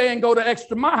Lord's saying, go the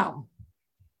extra mile.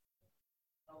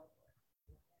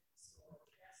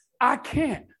 I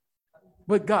can't,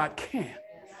 but God can.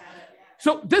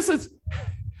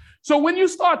 So when you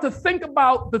start to think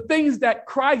about the things that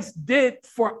Christ did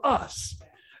for us,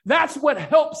 that's what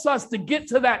helps us to get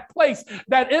to that place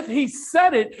that if he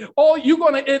said it, you're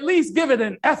going to at least give it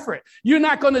an effort. You're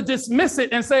not going to dismiss it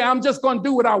and say, I'm just going to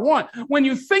do what I want. When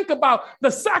you think about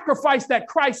the sacrifice that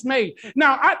Christ made.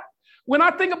 Now, when I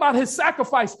think about his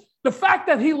sacrifice, the fact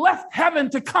that he left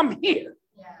heaven to come here.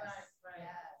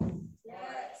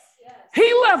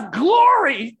 He left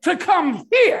glory to come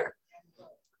here.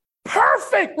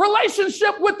 Perfect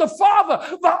relationship with the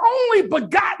Father, the only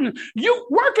begotten. You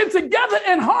working together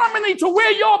in harmony to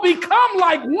where y'all become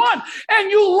like one. And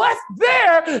you left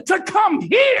there to come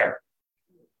here.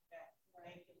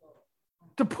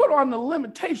 To put on the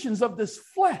limitations of this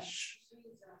flesh.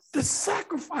 The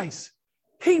sacrifice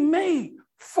he made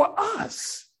for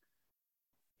us.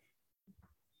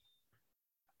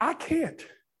 I can't,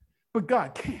 but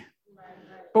God can.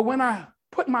 But when I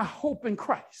put my hope in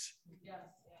Christ,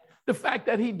 the fact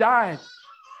that he died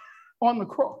on the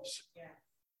cross,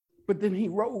 but then he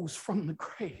rose from the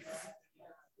grave.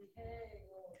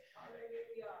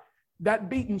 That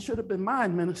beating should have been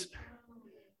mine, minister.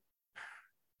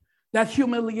 That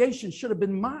humiliation should have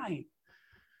been mine.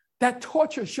 That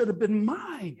torture should have been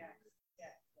mine.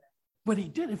 But he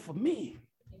did it for me.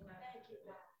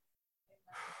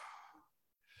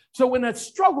 So when that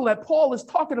struggle that Paul is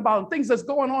talking about and things that's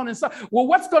going on inside, well,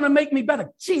 what's going to make me better?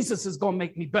 Jesus is going to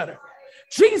make me better.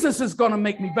 Jesus is going to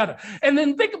make me better. And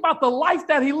then think about the life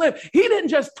that he lived. He didn't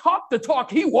just talk the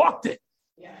talk, he walked it.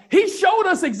 He showed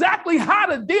us exactly how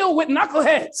to deal with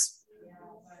knuckleheads.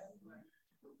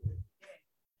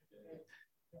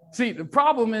 See, the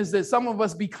problem is that some of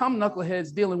us become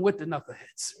knuckleheads dealing with the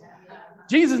knuckleheads.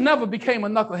 Jesus never became a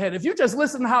knucklehead. If you just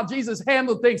listen to how Jesus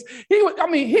handled things, he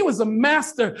was a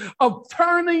master of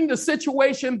turning the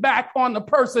situation back on the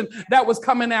person that was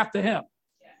coming after him.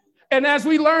 And as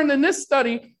we learned in this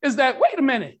study is that, wait a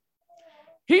minute,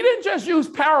 he didn't just use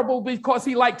parable because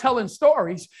he liked telling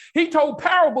stories. He told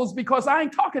parables because I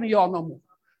ain't talking to y'all no more.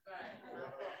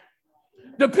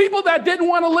 The people that didn't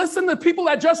want to listen, the people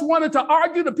that just wanted to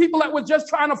argue, the people that were just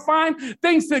trying to find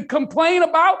things to complain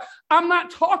about, I'm not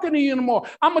talking to you anymore.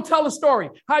 I'm going to tell a story.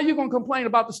 How are you going to complain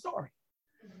about the story?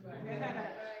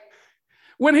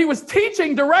 When he was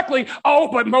teaching directly,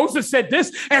 oh, but Moses said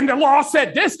this and the law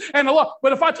said this and the law.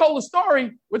 But if I told a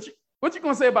story, what you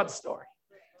going to say about the story?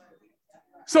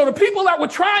 So the people that were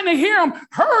trying to hear him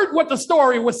heard what the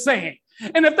story was saying.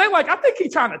 And if they're like, I think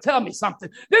he's trying to tell me something,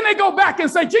 then they go back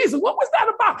and say, Jesus, what was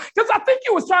that about? Because I think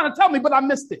you was trying to tell me, but I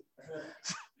missed it.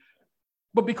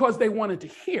 But because they wanted to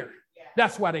hear,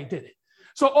 that's why they did it.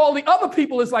 So all the other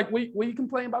people is like, what are you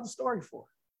complaining about the story for?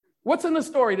 What's in the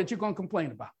story that you're going to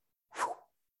complain about? Whew.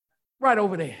 Right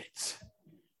over their heads.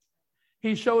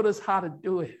 He showed us how to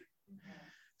do it.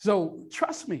 So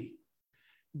trust me,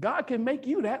 God can make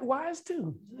you that wise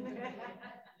too.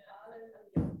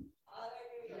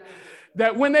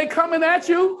 That when they coming at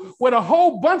you with a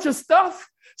whole bunch of stuff,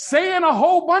 saying a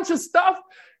whole bunch of stuff,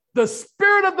 the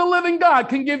Spirit of the living God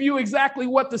can give you exactly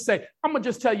what to say. I'm going to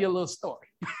just tell you a little story.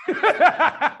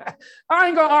 I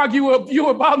ain't going to argue with you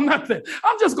about nothing.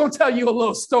 I'm just going to tell you a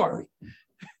little story.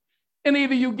 And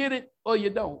either you get it or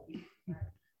you don't.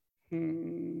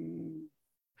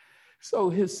 So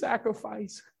his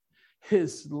sacrifice,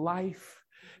 his life,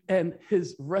 and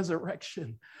his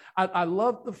resurrection. I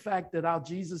love the fact that our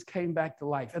Jesus came back to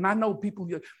life. And I know people,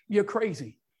 you're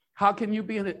crazy. How can you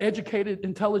be an educated,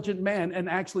 intelligent man and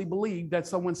actually believe that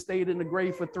someone stayed in the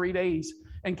grave for 3 days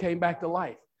and came back to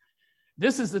life?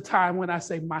 This is the time when I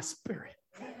say my spirit.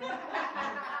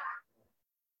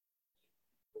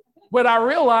 What I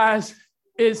realize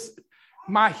is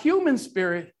my human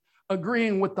spirit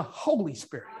agreeing with the Holy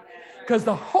Spirit. Because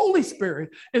the Holy Spirit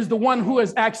is the one who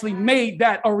has actually made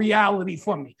that a reality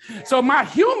for me. So my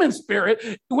human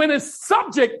spirit, when it's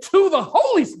subject to the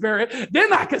Holy Spirit,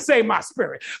 then I can say my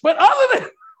spirit. But other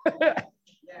than,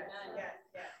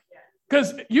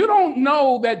 because you don't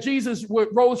know that Jesus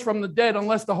rose from the dead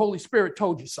unless the Holy Spirit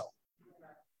told you so.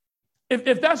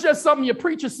 If that's just something your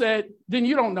preacher said, then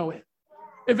you don't know it.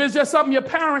 If it's just something your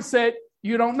parents said,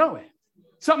 you don't know it.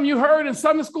 Something you heard in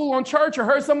Sunday school on church or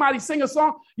heard somebody sing a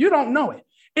song, you don't know it.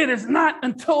 It is not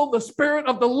until the Spirit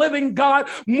of the living God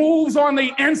moves on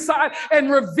the inside and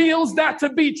reveals that to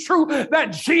be true,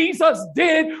 that Jesus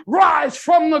did rise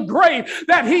from the grave,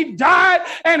 that he died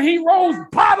and he rose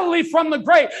bodily from the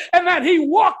grave, and that he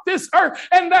walked this earth,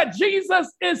 and that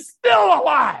Jesus is still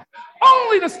alive.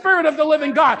 Only the Spirit of the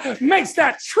living God makes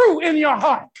that true in your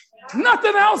heart.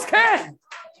 Nothing else can.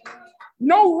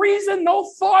 No reason, no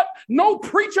thought, no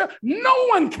preacher, no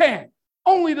one can.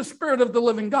 Only the Spirit of the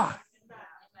living God.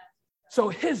 So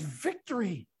his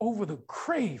victory over the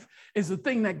grave is the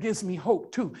thing that gives me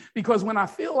hope too. Because when I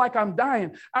feel like I'm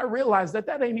dying, I realize that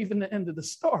ain't even the end of the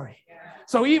story.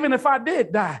 So even if I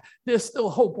did die, there's still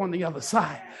hope on the other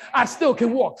side. I still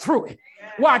can walk through it.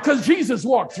 Why? Because Jesus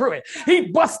walked through it.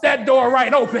 He bust that door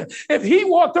right open. If he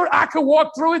walked through it, I could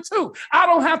walk through it too. I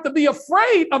don't have to be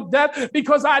afraid of death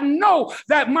because I know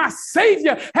that my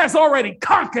Savior has already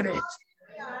conquered it.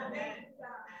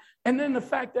 And then the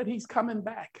fact that he's coming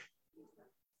back.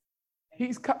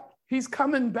 He's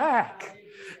coming back.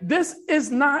 This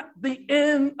is not the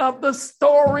end of the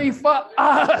story for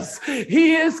us.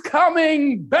 He is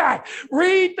coming back.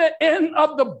 Read the end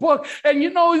of the book. And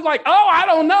he's like, oh, I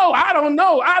don't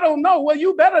know. Well,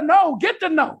 you better know. Get to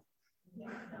know.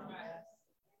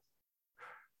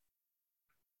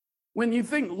 When you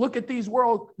look at these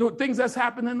the things that's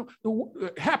happening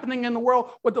in the world,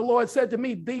 what the Lord said to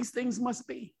me, these things must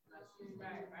be.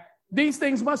 These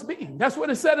things must be. That's what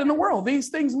it said in the world. These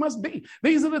things must be.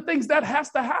 These are the things that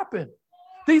has to happen.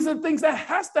 These are the things that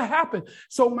has to happen.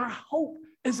 So my hope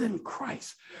is in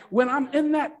Christ. When I'm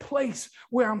in that place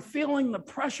where I'm feeling the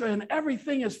pressure and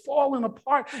everything is falling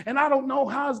apart and I don't know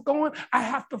how it's going, I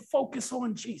have to focus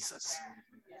on Jesus.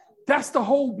 That's the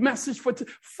whole message for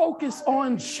focus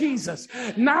on Jesus,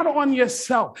 not on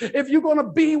yourself. If you're going to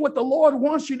be what the Lord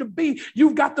wants you to be,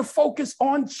 you've got to focus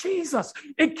on Jesus.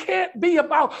 It can't be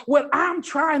about what I'm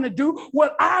trying to do,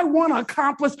 what I want to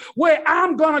accomplish, where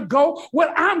I'm going to go,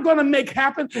 what I'm going to make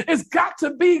happen. It's got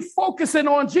to be focusing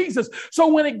on Jesus. So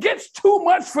when it gets too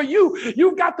much for you,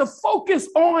 you've got to focus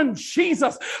on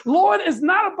Jesus. Lord, it's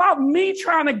not about me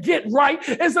trying to get right.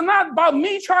 It's not about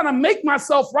me trying to make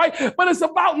myself right, but it's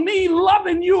about me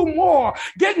loving you more,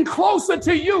 getting closer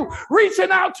to you,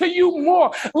 reaching out to you more,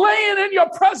 laying in your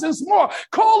presence more,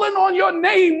 calling on your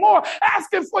name more,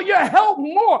 asking for your help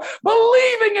more,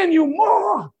 believing in you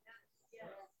more.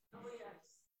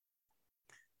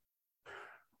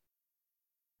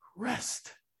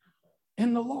 Rest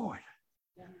in the Lord.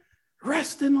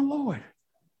 Rest in the Lord.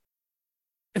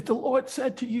 If the Lord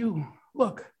said to you,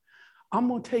 look, I'm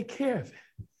going to take care of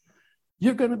it,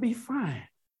 you're going to be fine.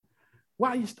 Why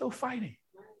are you still fighting?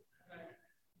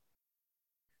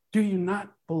 Do you not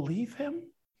believe him?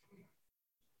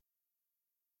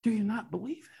 Do you not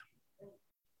believe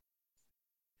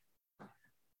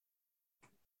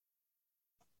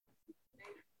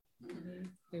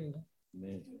him?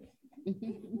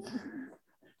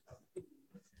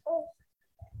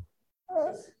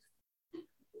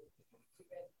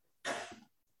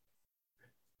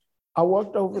 I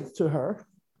walked over to her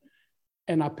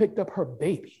and I picked up her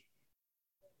baby.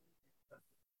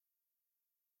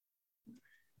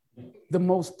 The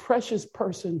most precious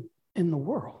person in the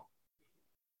world.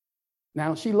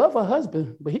 Now, she loved her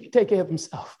husband, but he can take care of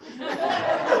himself.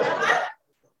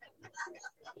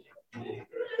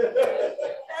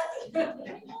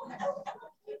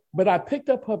 But I picked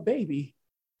up her baby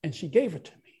and she gave it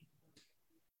to me.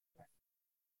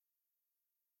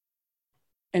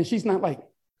 And she's not like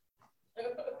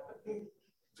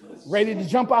ready to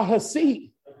jump out her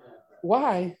seat.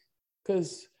 Why?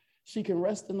 Because she can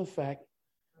rest in the fact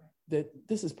that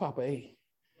this is Papa A,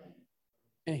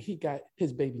 and he got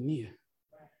his baby Nia,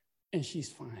 and she's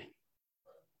fine.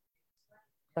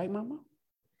 Right, Mama?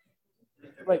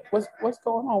 Like, what's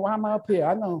going on? Why am I up here?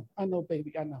 I know,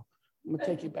 baby, I know. I'm gonna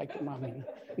take you back to Mommy.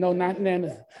 No, not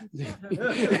Nana.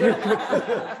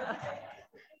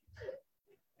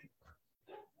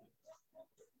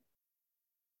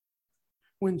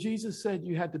 When Jesus said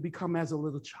you had to become as a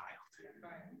little child,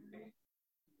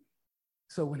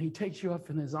 so when he takes you up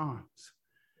in his arms,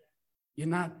 you're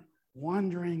not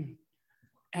wandering,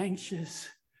 anxious,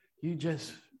 you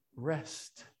just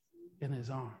rest in his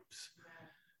arms.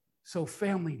 So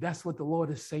family, that's what the Lord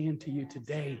is saying to you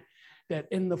today, that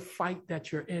in the fight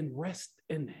that you're in, rest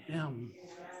in him.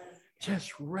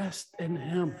 Just rest in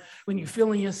him. When you're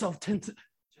feeling yourself tense,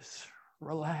 just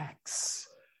relax,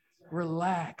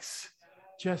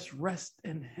 just rest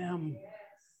in him.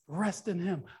 Rest in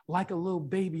him like a little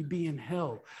baby being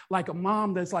held, like a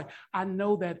mom that's like, I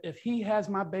know that if he has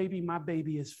my baby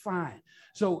is fine.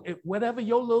 So if whatever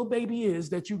your little baby is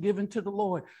that you give into the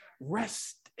Lord,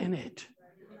 rest in it.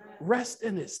 Rest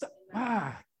in it.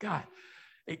 God.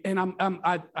 And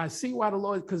I see why the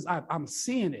Lord, because I'm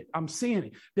seeing it.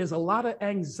 There's a lot of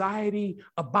anxiety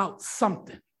about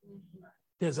something.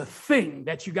 There's a thing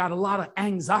that you got a lot of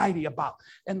anxiety about.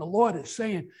 And the Lord is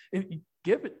saying,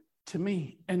 give it to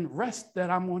me and rest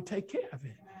that I'm going to take care of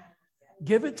it.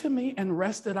 Give it to me and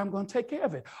rest that I'm going to take care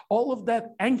of it. All of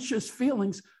that anxious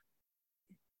feelings,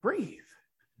 breathe.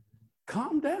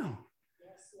 Calm down.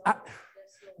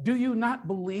 Do you not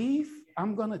believe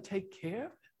I'm going to take care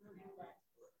of it?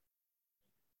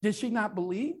 Did she not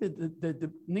believe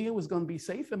that Nia was going to be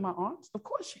safe in my arms? Of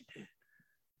course she did.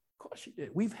 Of course she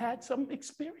did. We've had some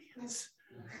experience.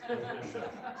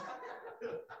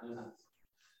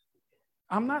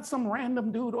 I'm not some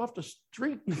random dude off the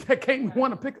street that came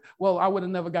want to pick. Well, I would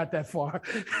have never got that far.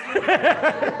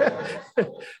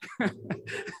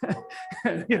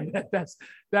 Yeah,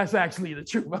 that's actually the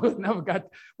truth. I wouldn't have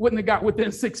got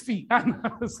within 6 feet. I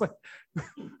know. It's like,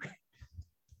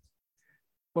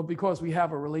 but because we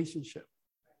have a relationship.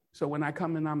 So when I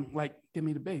come in, I'm like, give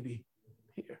me the baby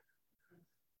here.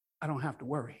 I don't have to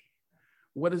worry.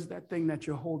 What is that thing that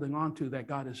you're holding on to that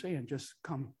God is saying? Just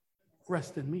come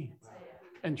rest in me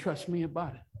and trust me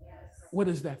about it. What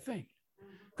is that thing?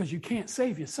 Because you can't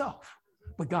save yourself,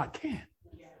 but God can.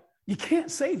 You can't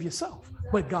save yourself,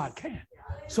 but God can.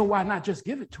 So why not just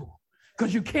give it to him?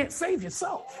 Because you can't save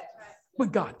yourself,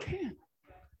 but God can.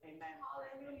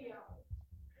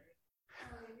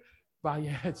 Bow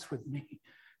your heads with me.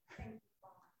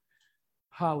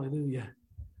 Hallelujah.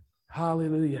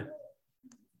 Hallelujah.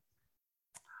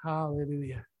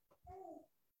 Hallelujah.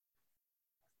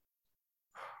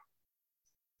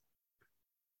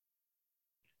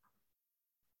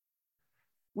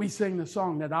 We sing the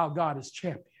song that our God is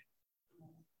champion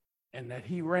and that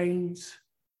he reigns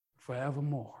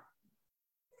forevermore.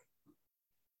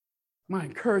 My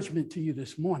encouragement to you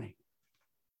this morning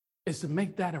is to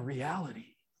make that a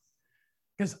reality,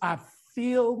 because I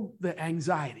feel the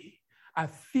anxiety. I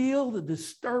feel the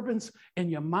disturbance in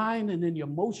your mind and in your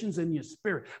emotions and your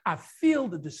spirit. I feel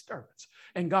the disturbance.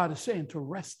 And God is saying to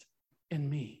rest in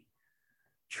me.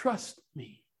 Trust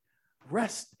me.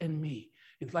 Rest in me.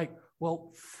 It's like,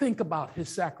 well, think about his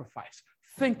sacrifice.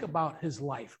 Think about his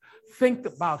life. Think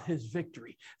about his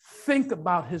victory. Think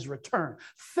about his return.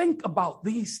 Think about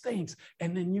these things,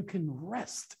 and then you can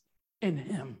rest in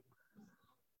him.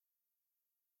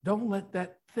 Don't let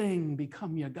that thing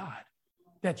become your God,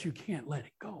 that you can't let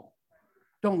it go.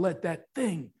 Don't let that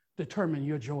thing determine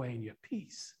your joy and your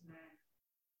peace.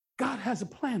 God has a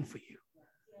plan for you.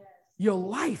 Your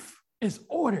life is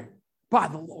ordered by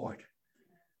the Lord.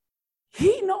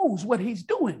 He knows what he's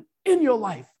doing in your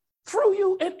life, through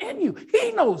you and in you.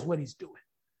 He knows what he's doing.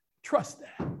 Trust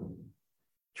that.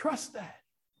 Trust that.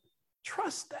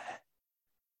 Trust that.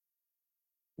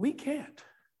 We can't,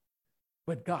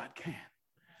 but God can.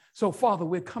 So, Father,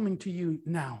 we're coming to you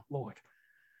now, Lord.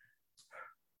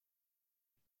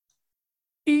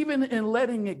 Even in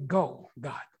letting it go,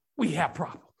 God, we have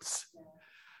problems.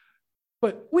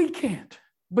 But we can't,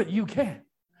 but you can.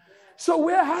 So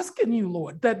we're asking you,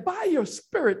 Lord, that by your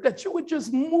Spirit, that you would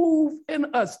just move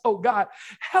in us, oh God.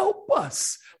 Help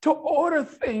us to order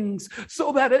things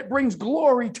so that it brings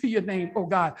glory to your name, oh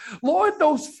God. Lord,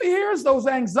 those fears, those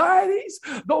anxieties,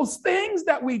 those things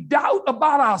that we doubt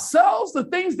about ourselves, the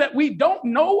things that we don't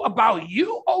know about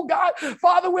you, oh God.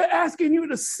 Father, we're asking you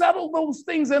to settle those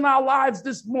things in our lives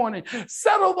this morning.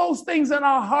 Settle those things in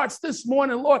our hearts this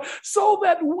morning, Lord, so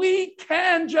that we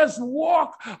can just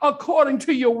walk according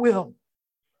to your will.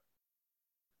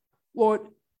 Lord,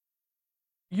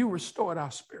 you restored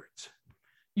our spirits.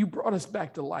 You brought us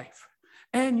back to life,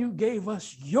 and you gave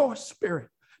us your Spirit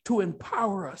to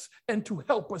empower us and to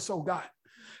help us, oh God.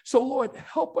 So, Lord,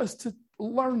 help us to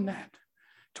learn that,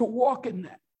 to walk in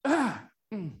that.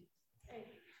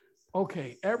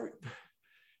 Okay,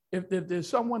 if there's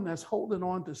someone that's holding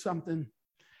on to something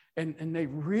and they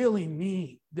really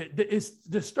need, it's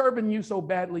disturbing you so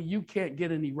badly you can't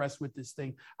get any rest with this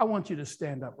thing, I want you to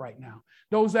stand up right now.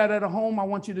 Those that are at home, I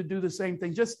want you to do the same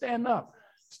thing. Just stand up,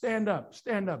 stand up,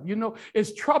 stand up. You know,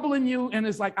 it's troubling you and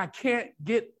it's like, I can't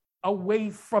get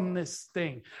away from this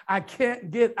thing. I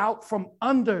can't get out from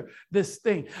under this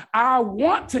thing. I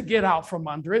want to get out from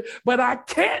under it, but I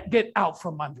can't get out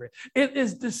from under it. It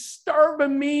is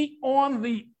disturbing me on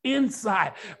the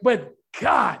inside. But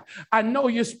God, I know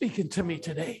you're speaking to me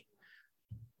today.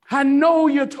 I know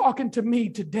you're talking to me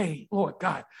today, Lord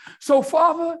God. So,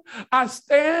 Father, I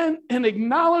stand in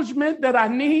acknowledgement that I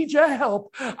need your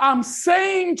help. I'm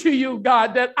saying to you,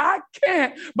 God, that I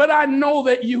can't, but I know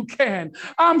that you can.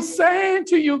 I'm saying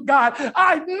to you, God,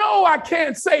 I know I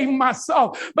can't save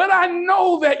myself, but I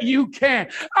know that you can.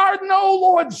 I know,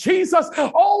 Lord Jesus,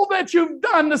 all that you've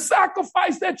done, the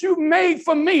sacrifice that you made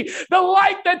for me, the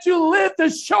light that you lived to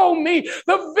show me,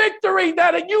 the victory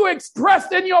that you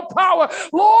expressed in your power,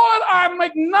 Lord, I'm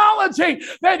acknowledging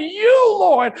that you,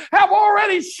 Lord, have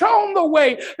already shown the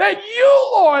way, that you,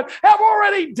 Lord, have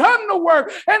already done the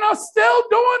work and are still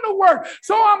doing the work.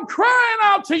 So I'm crying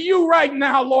out to you right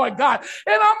now, Lord God,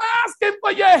 and I'm asking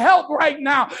for your help right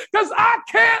now, because I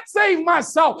can't save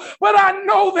myself, but I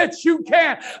know that you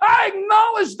can. I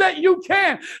acknowledge that you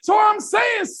can. So I'm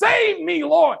saying, save me,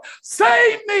 Lord.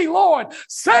 Save me, Lord.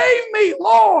 Save me,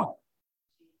 Lord.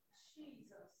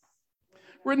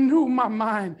 Renew my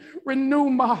mind, renew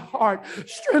my heart,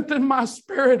 strengthen my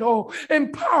spirit, oh,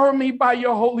 empower me by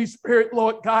your Holy Spirit,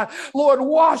 Lord God. Lord,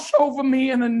 wash over me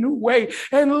in a new way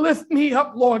and lift me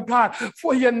up, Lord God,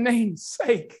 for your name's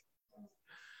sake.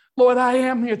 Lord, I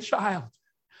am your child.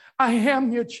 I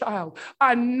am your child.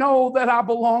 I know that I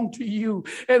belong to you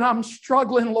and I'm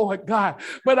struggling, Lord God,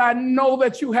 but I know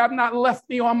that you have not left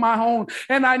me on my own.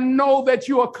 And I know that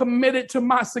you are committed to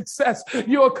my success.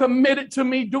 You are committed to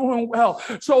me doing well.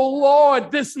 So Lord,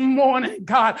 this morning,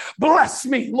 God, bless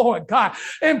me, Lord God.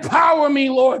 Empower me,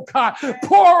 Lord God.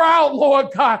 Pour out, Lord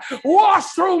God. Wash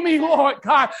through me, Lord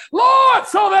God. Lord,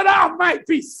 so that I might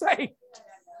be saved.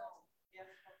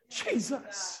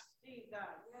 Jesus.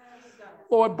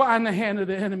 Lord, bind the hand of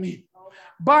the enemy.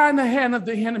 Bind the hand of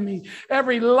the enemy.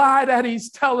 Every lie that he's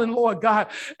telling, Lord God.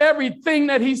 Everything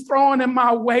that he's throwing in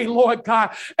my way, Lord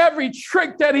God. Every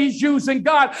trick that he's using,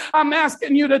 God. I'm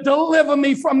asking you to deliver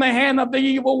me from the hand of the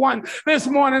evil one this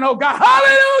morning, oh God.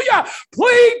 Hallelujah.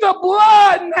 Plead the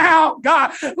blood now,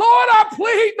 God. Lord, I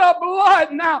plead the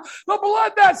blood now. The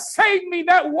blood that saved me,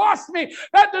 that washed me,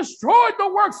 that destroyed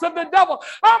the works of the devil.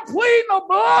 I'm pleading the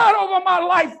blood over my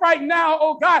life right now,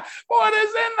 oh God. For it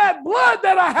is in that blood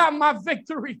that I have my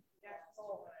victory.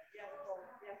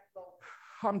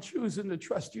 I'm choosing to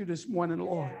trust you this morning,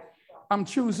 Lord. I'm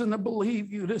choosing to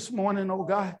believe you this morning, oh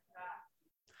God.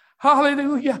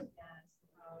 Hallelujah.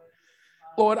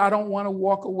 Lord, I don't want to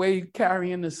walk away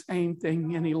carrying the same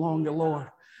thing any longer, Lord.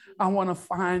 I want to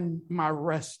find my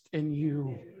rest in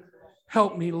you.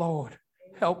 Help me, Lord.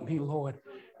 Help me, Lord.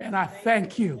 And I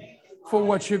thank you for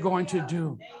what you're going to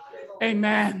do.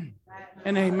 Amen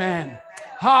and amen.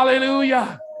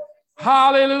 Hallelujah.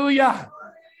 Hallelujah.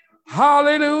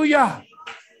 Hallelujah.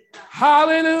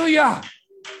 Hallelujah.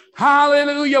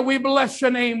 Hallelujah. We bless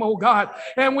your name, oh God.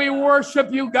 And we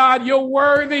worship you, God. You're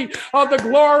worthy of the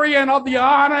glory and of the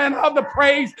honor and of the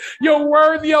praise. You're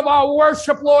worthy of our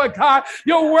worship, Lord God.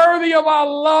 You're worthy of our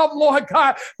love, Lord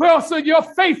God. But also your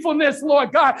faithfulness,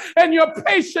 Lord God, and your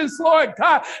patience, Lord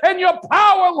God, and your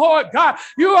power, Lord God.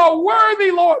 You are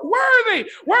worthy, Lord,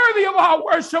 worthy of our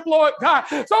worship, Lord God.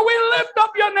 So we lift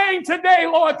up your name today,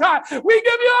 Lord God. We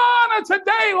give you honor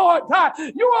today, Lord God.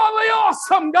 You are the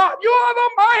awesome God. You are the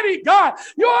mighty God.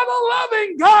 You are the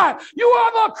loving God. You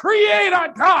are the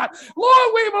creator God.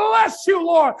 Lord, we bless you,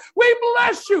 Lord. We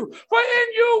bless you. For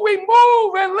in you we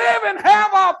move and live and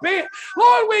have our being.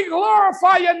 Lord, we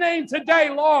glorify your name today,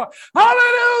 Lord.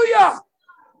 Hallelujah.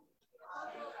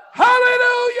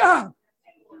 Hallelujah.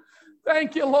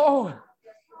 Thank you, Lord.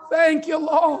 Thank you,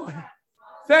 Lord.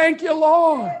 Thank you,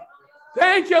 Lord.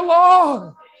 Thank you,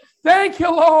 Lord. Thank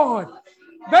you, Lord.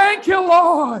 Thank you,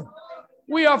 Lord.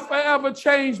 We are forever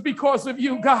changed because of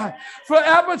you, God.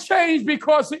 Forever changed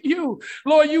because of you.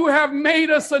 Lord, you have made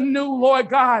us anew, Lord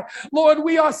God. Lord,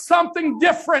 we are something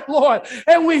different, Lord.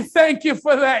 And we thank you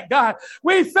for that, God.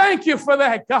 We thank you for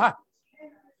that, God.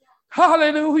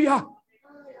 Hallelujah.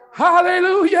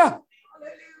 Hallelujah.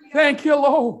 Thank you,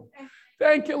 Lord.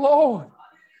 Thank you, Lord.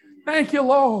 Thank you,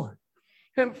 Lord.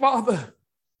 And Father,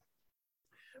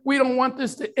 we don't want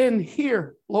this to end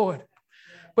here, Lord.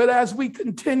 But as we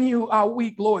continue our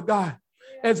week, Lord God,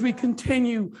 as we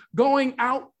continue going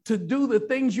out to do the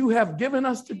things you have given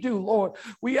us to do, Lord,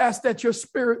 we ask that your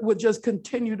spirit would just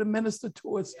continue to minister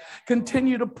to us,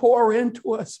 continue to pour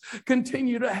into us,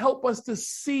 continue to help us to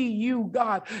see you,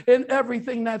 God, in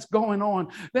everything that's going on.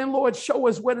 Then, Lord, show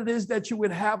us what it is that you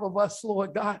would have of us,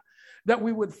 Lord God, that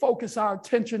we would focus our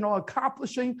attention on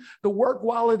accomplishing the work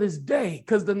while it is day,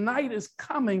 because the night is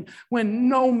coming when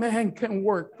no man can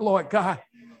work, Lord God.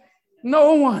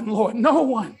 No one, Lord, no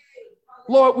one.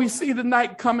 Lord, we see the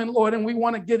night coming, Lord, and we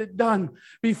want to get it done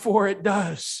before it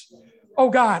does. Oh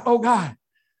God, oh God.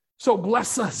 So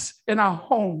bless us in our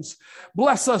homes.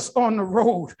 Bless us on the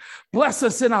road. Bless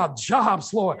us in our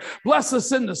jobs, Lord. Bless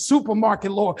us in the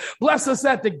supermarket, Lord. Bless us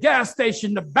at the gas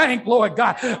station, the bank, Lord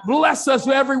God. Bless us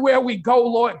everywhere we go,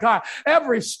 Lord God.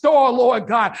 Every store, Lord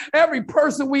God. Every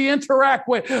person we interact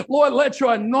with, Lord, let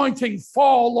your anointing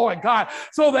fall, Lord God,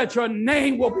 so that your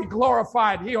name will be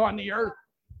glorified here on the earth.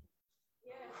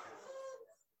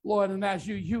 Lord, and as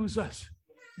you use us,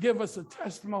 give us a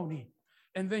testimony.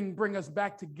 And then bring us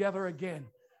back together again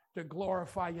to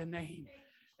glorify your name.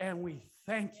 And we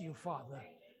thank you, Father.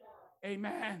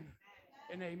 Amen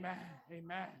and amen.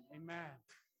 Amen. Amen.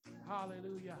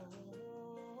 Hallelujah.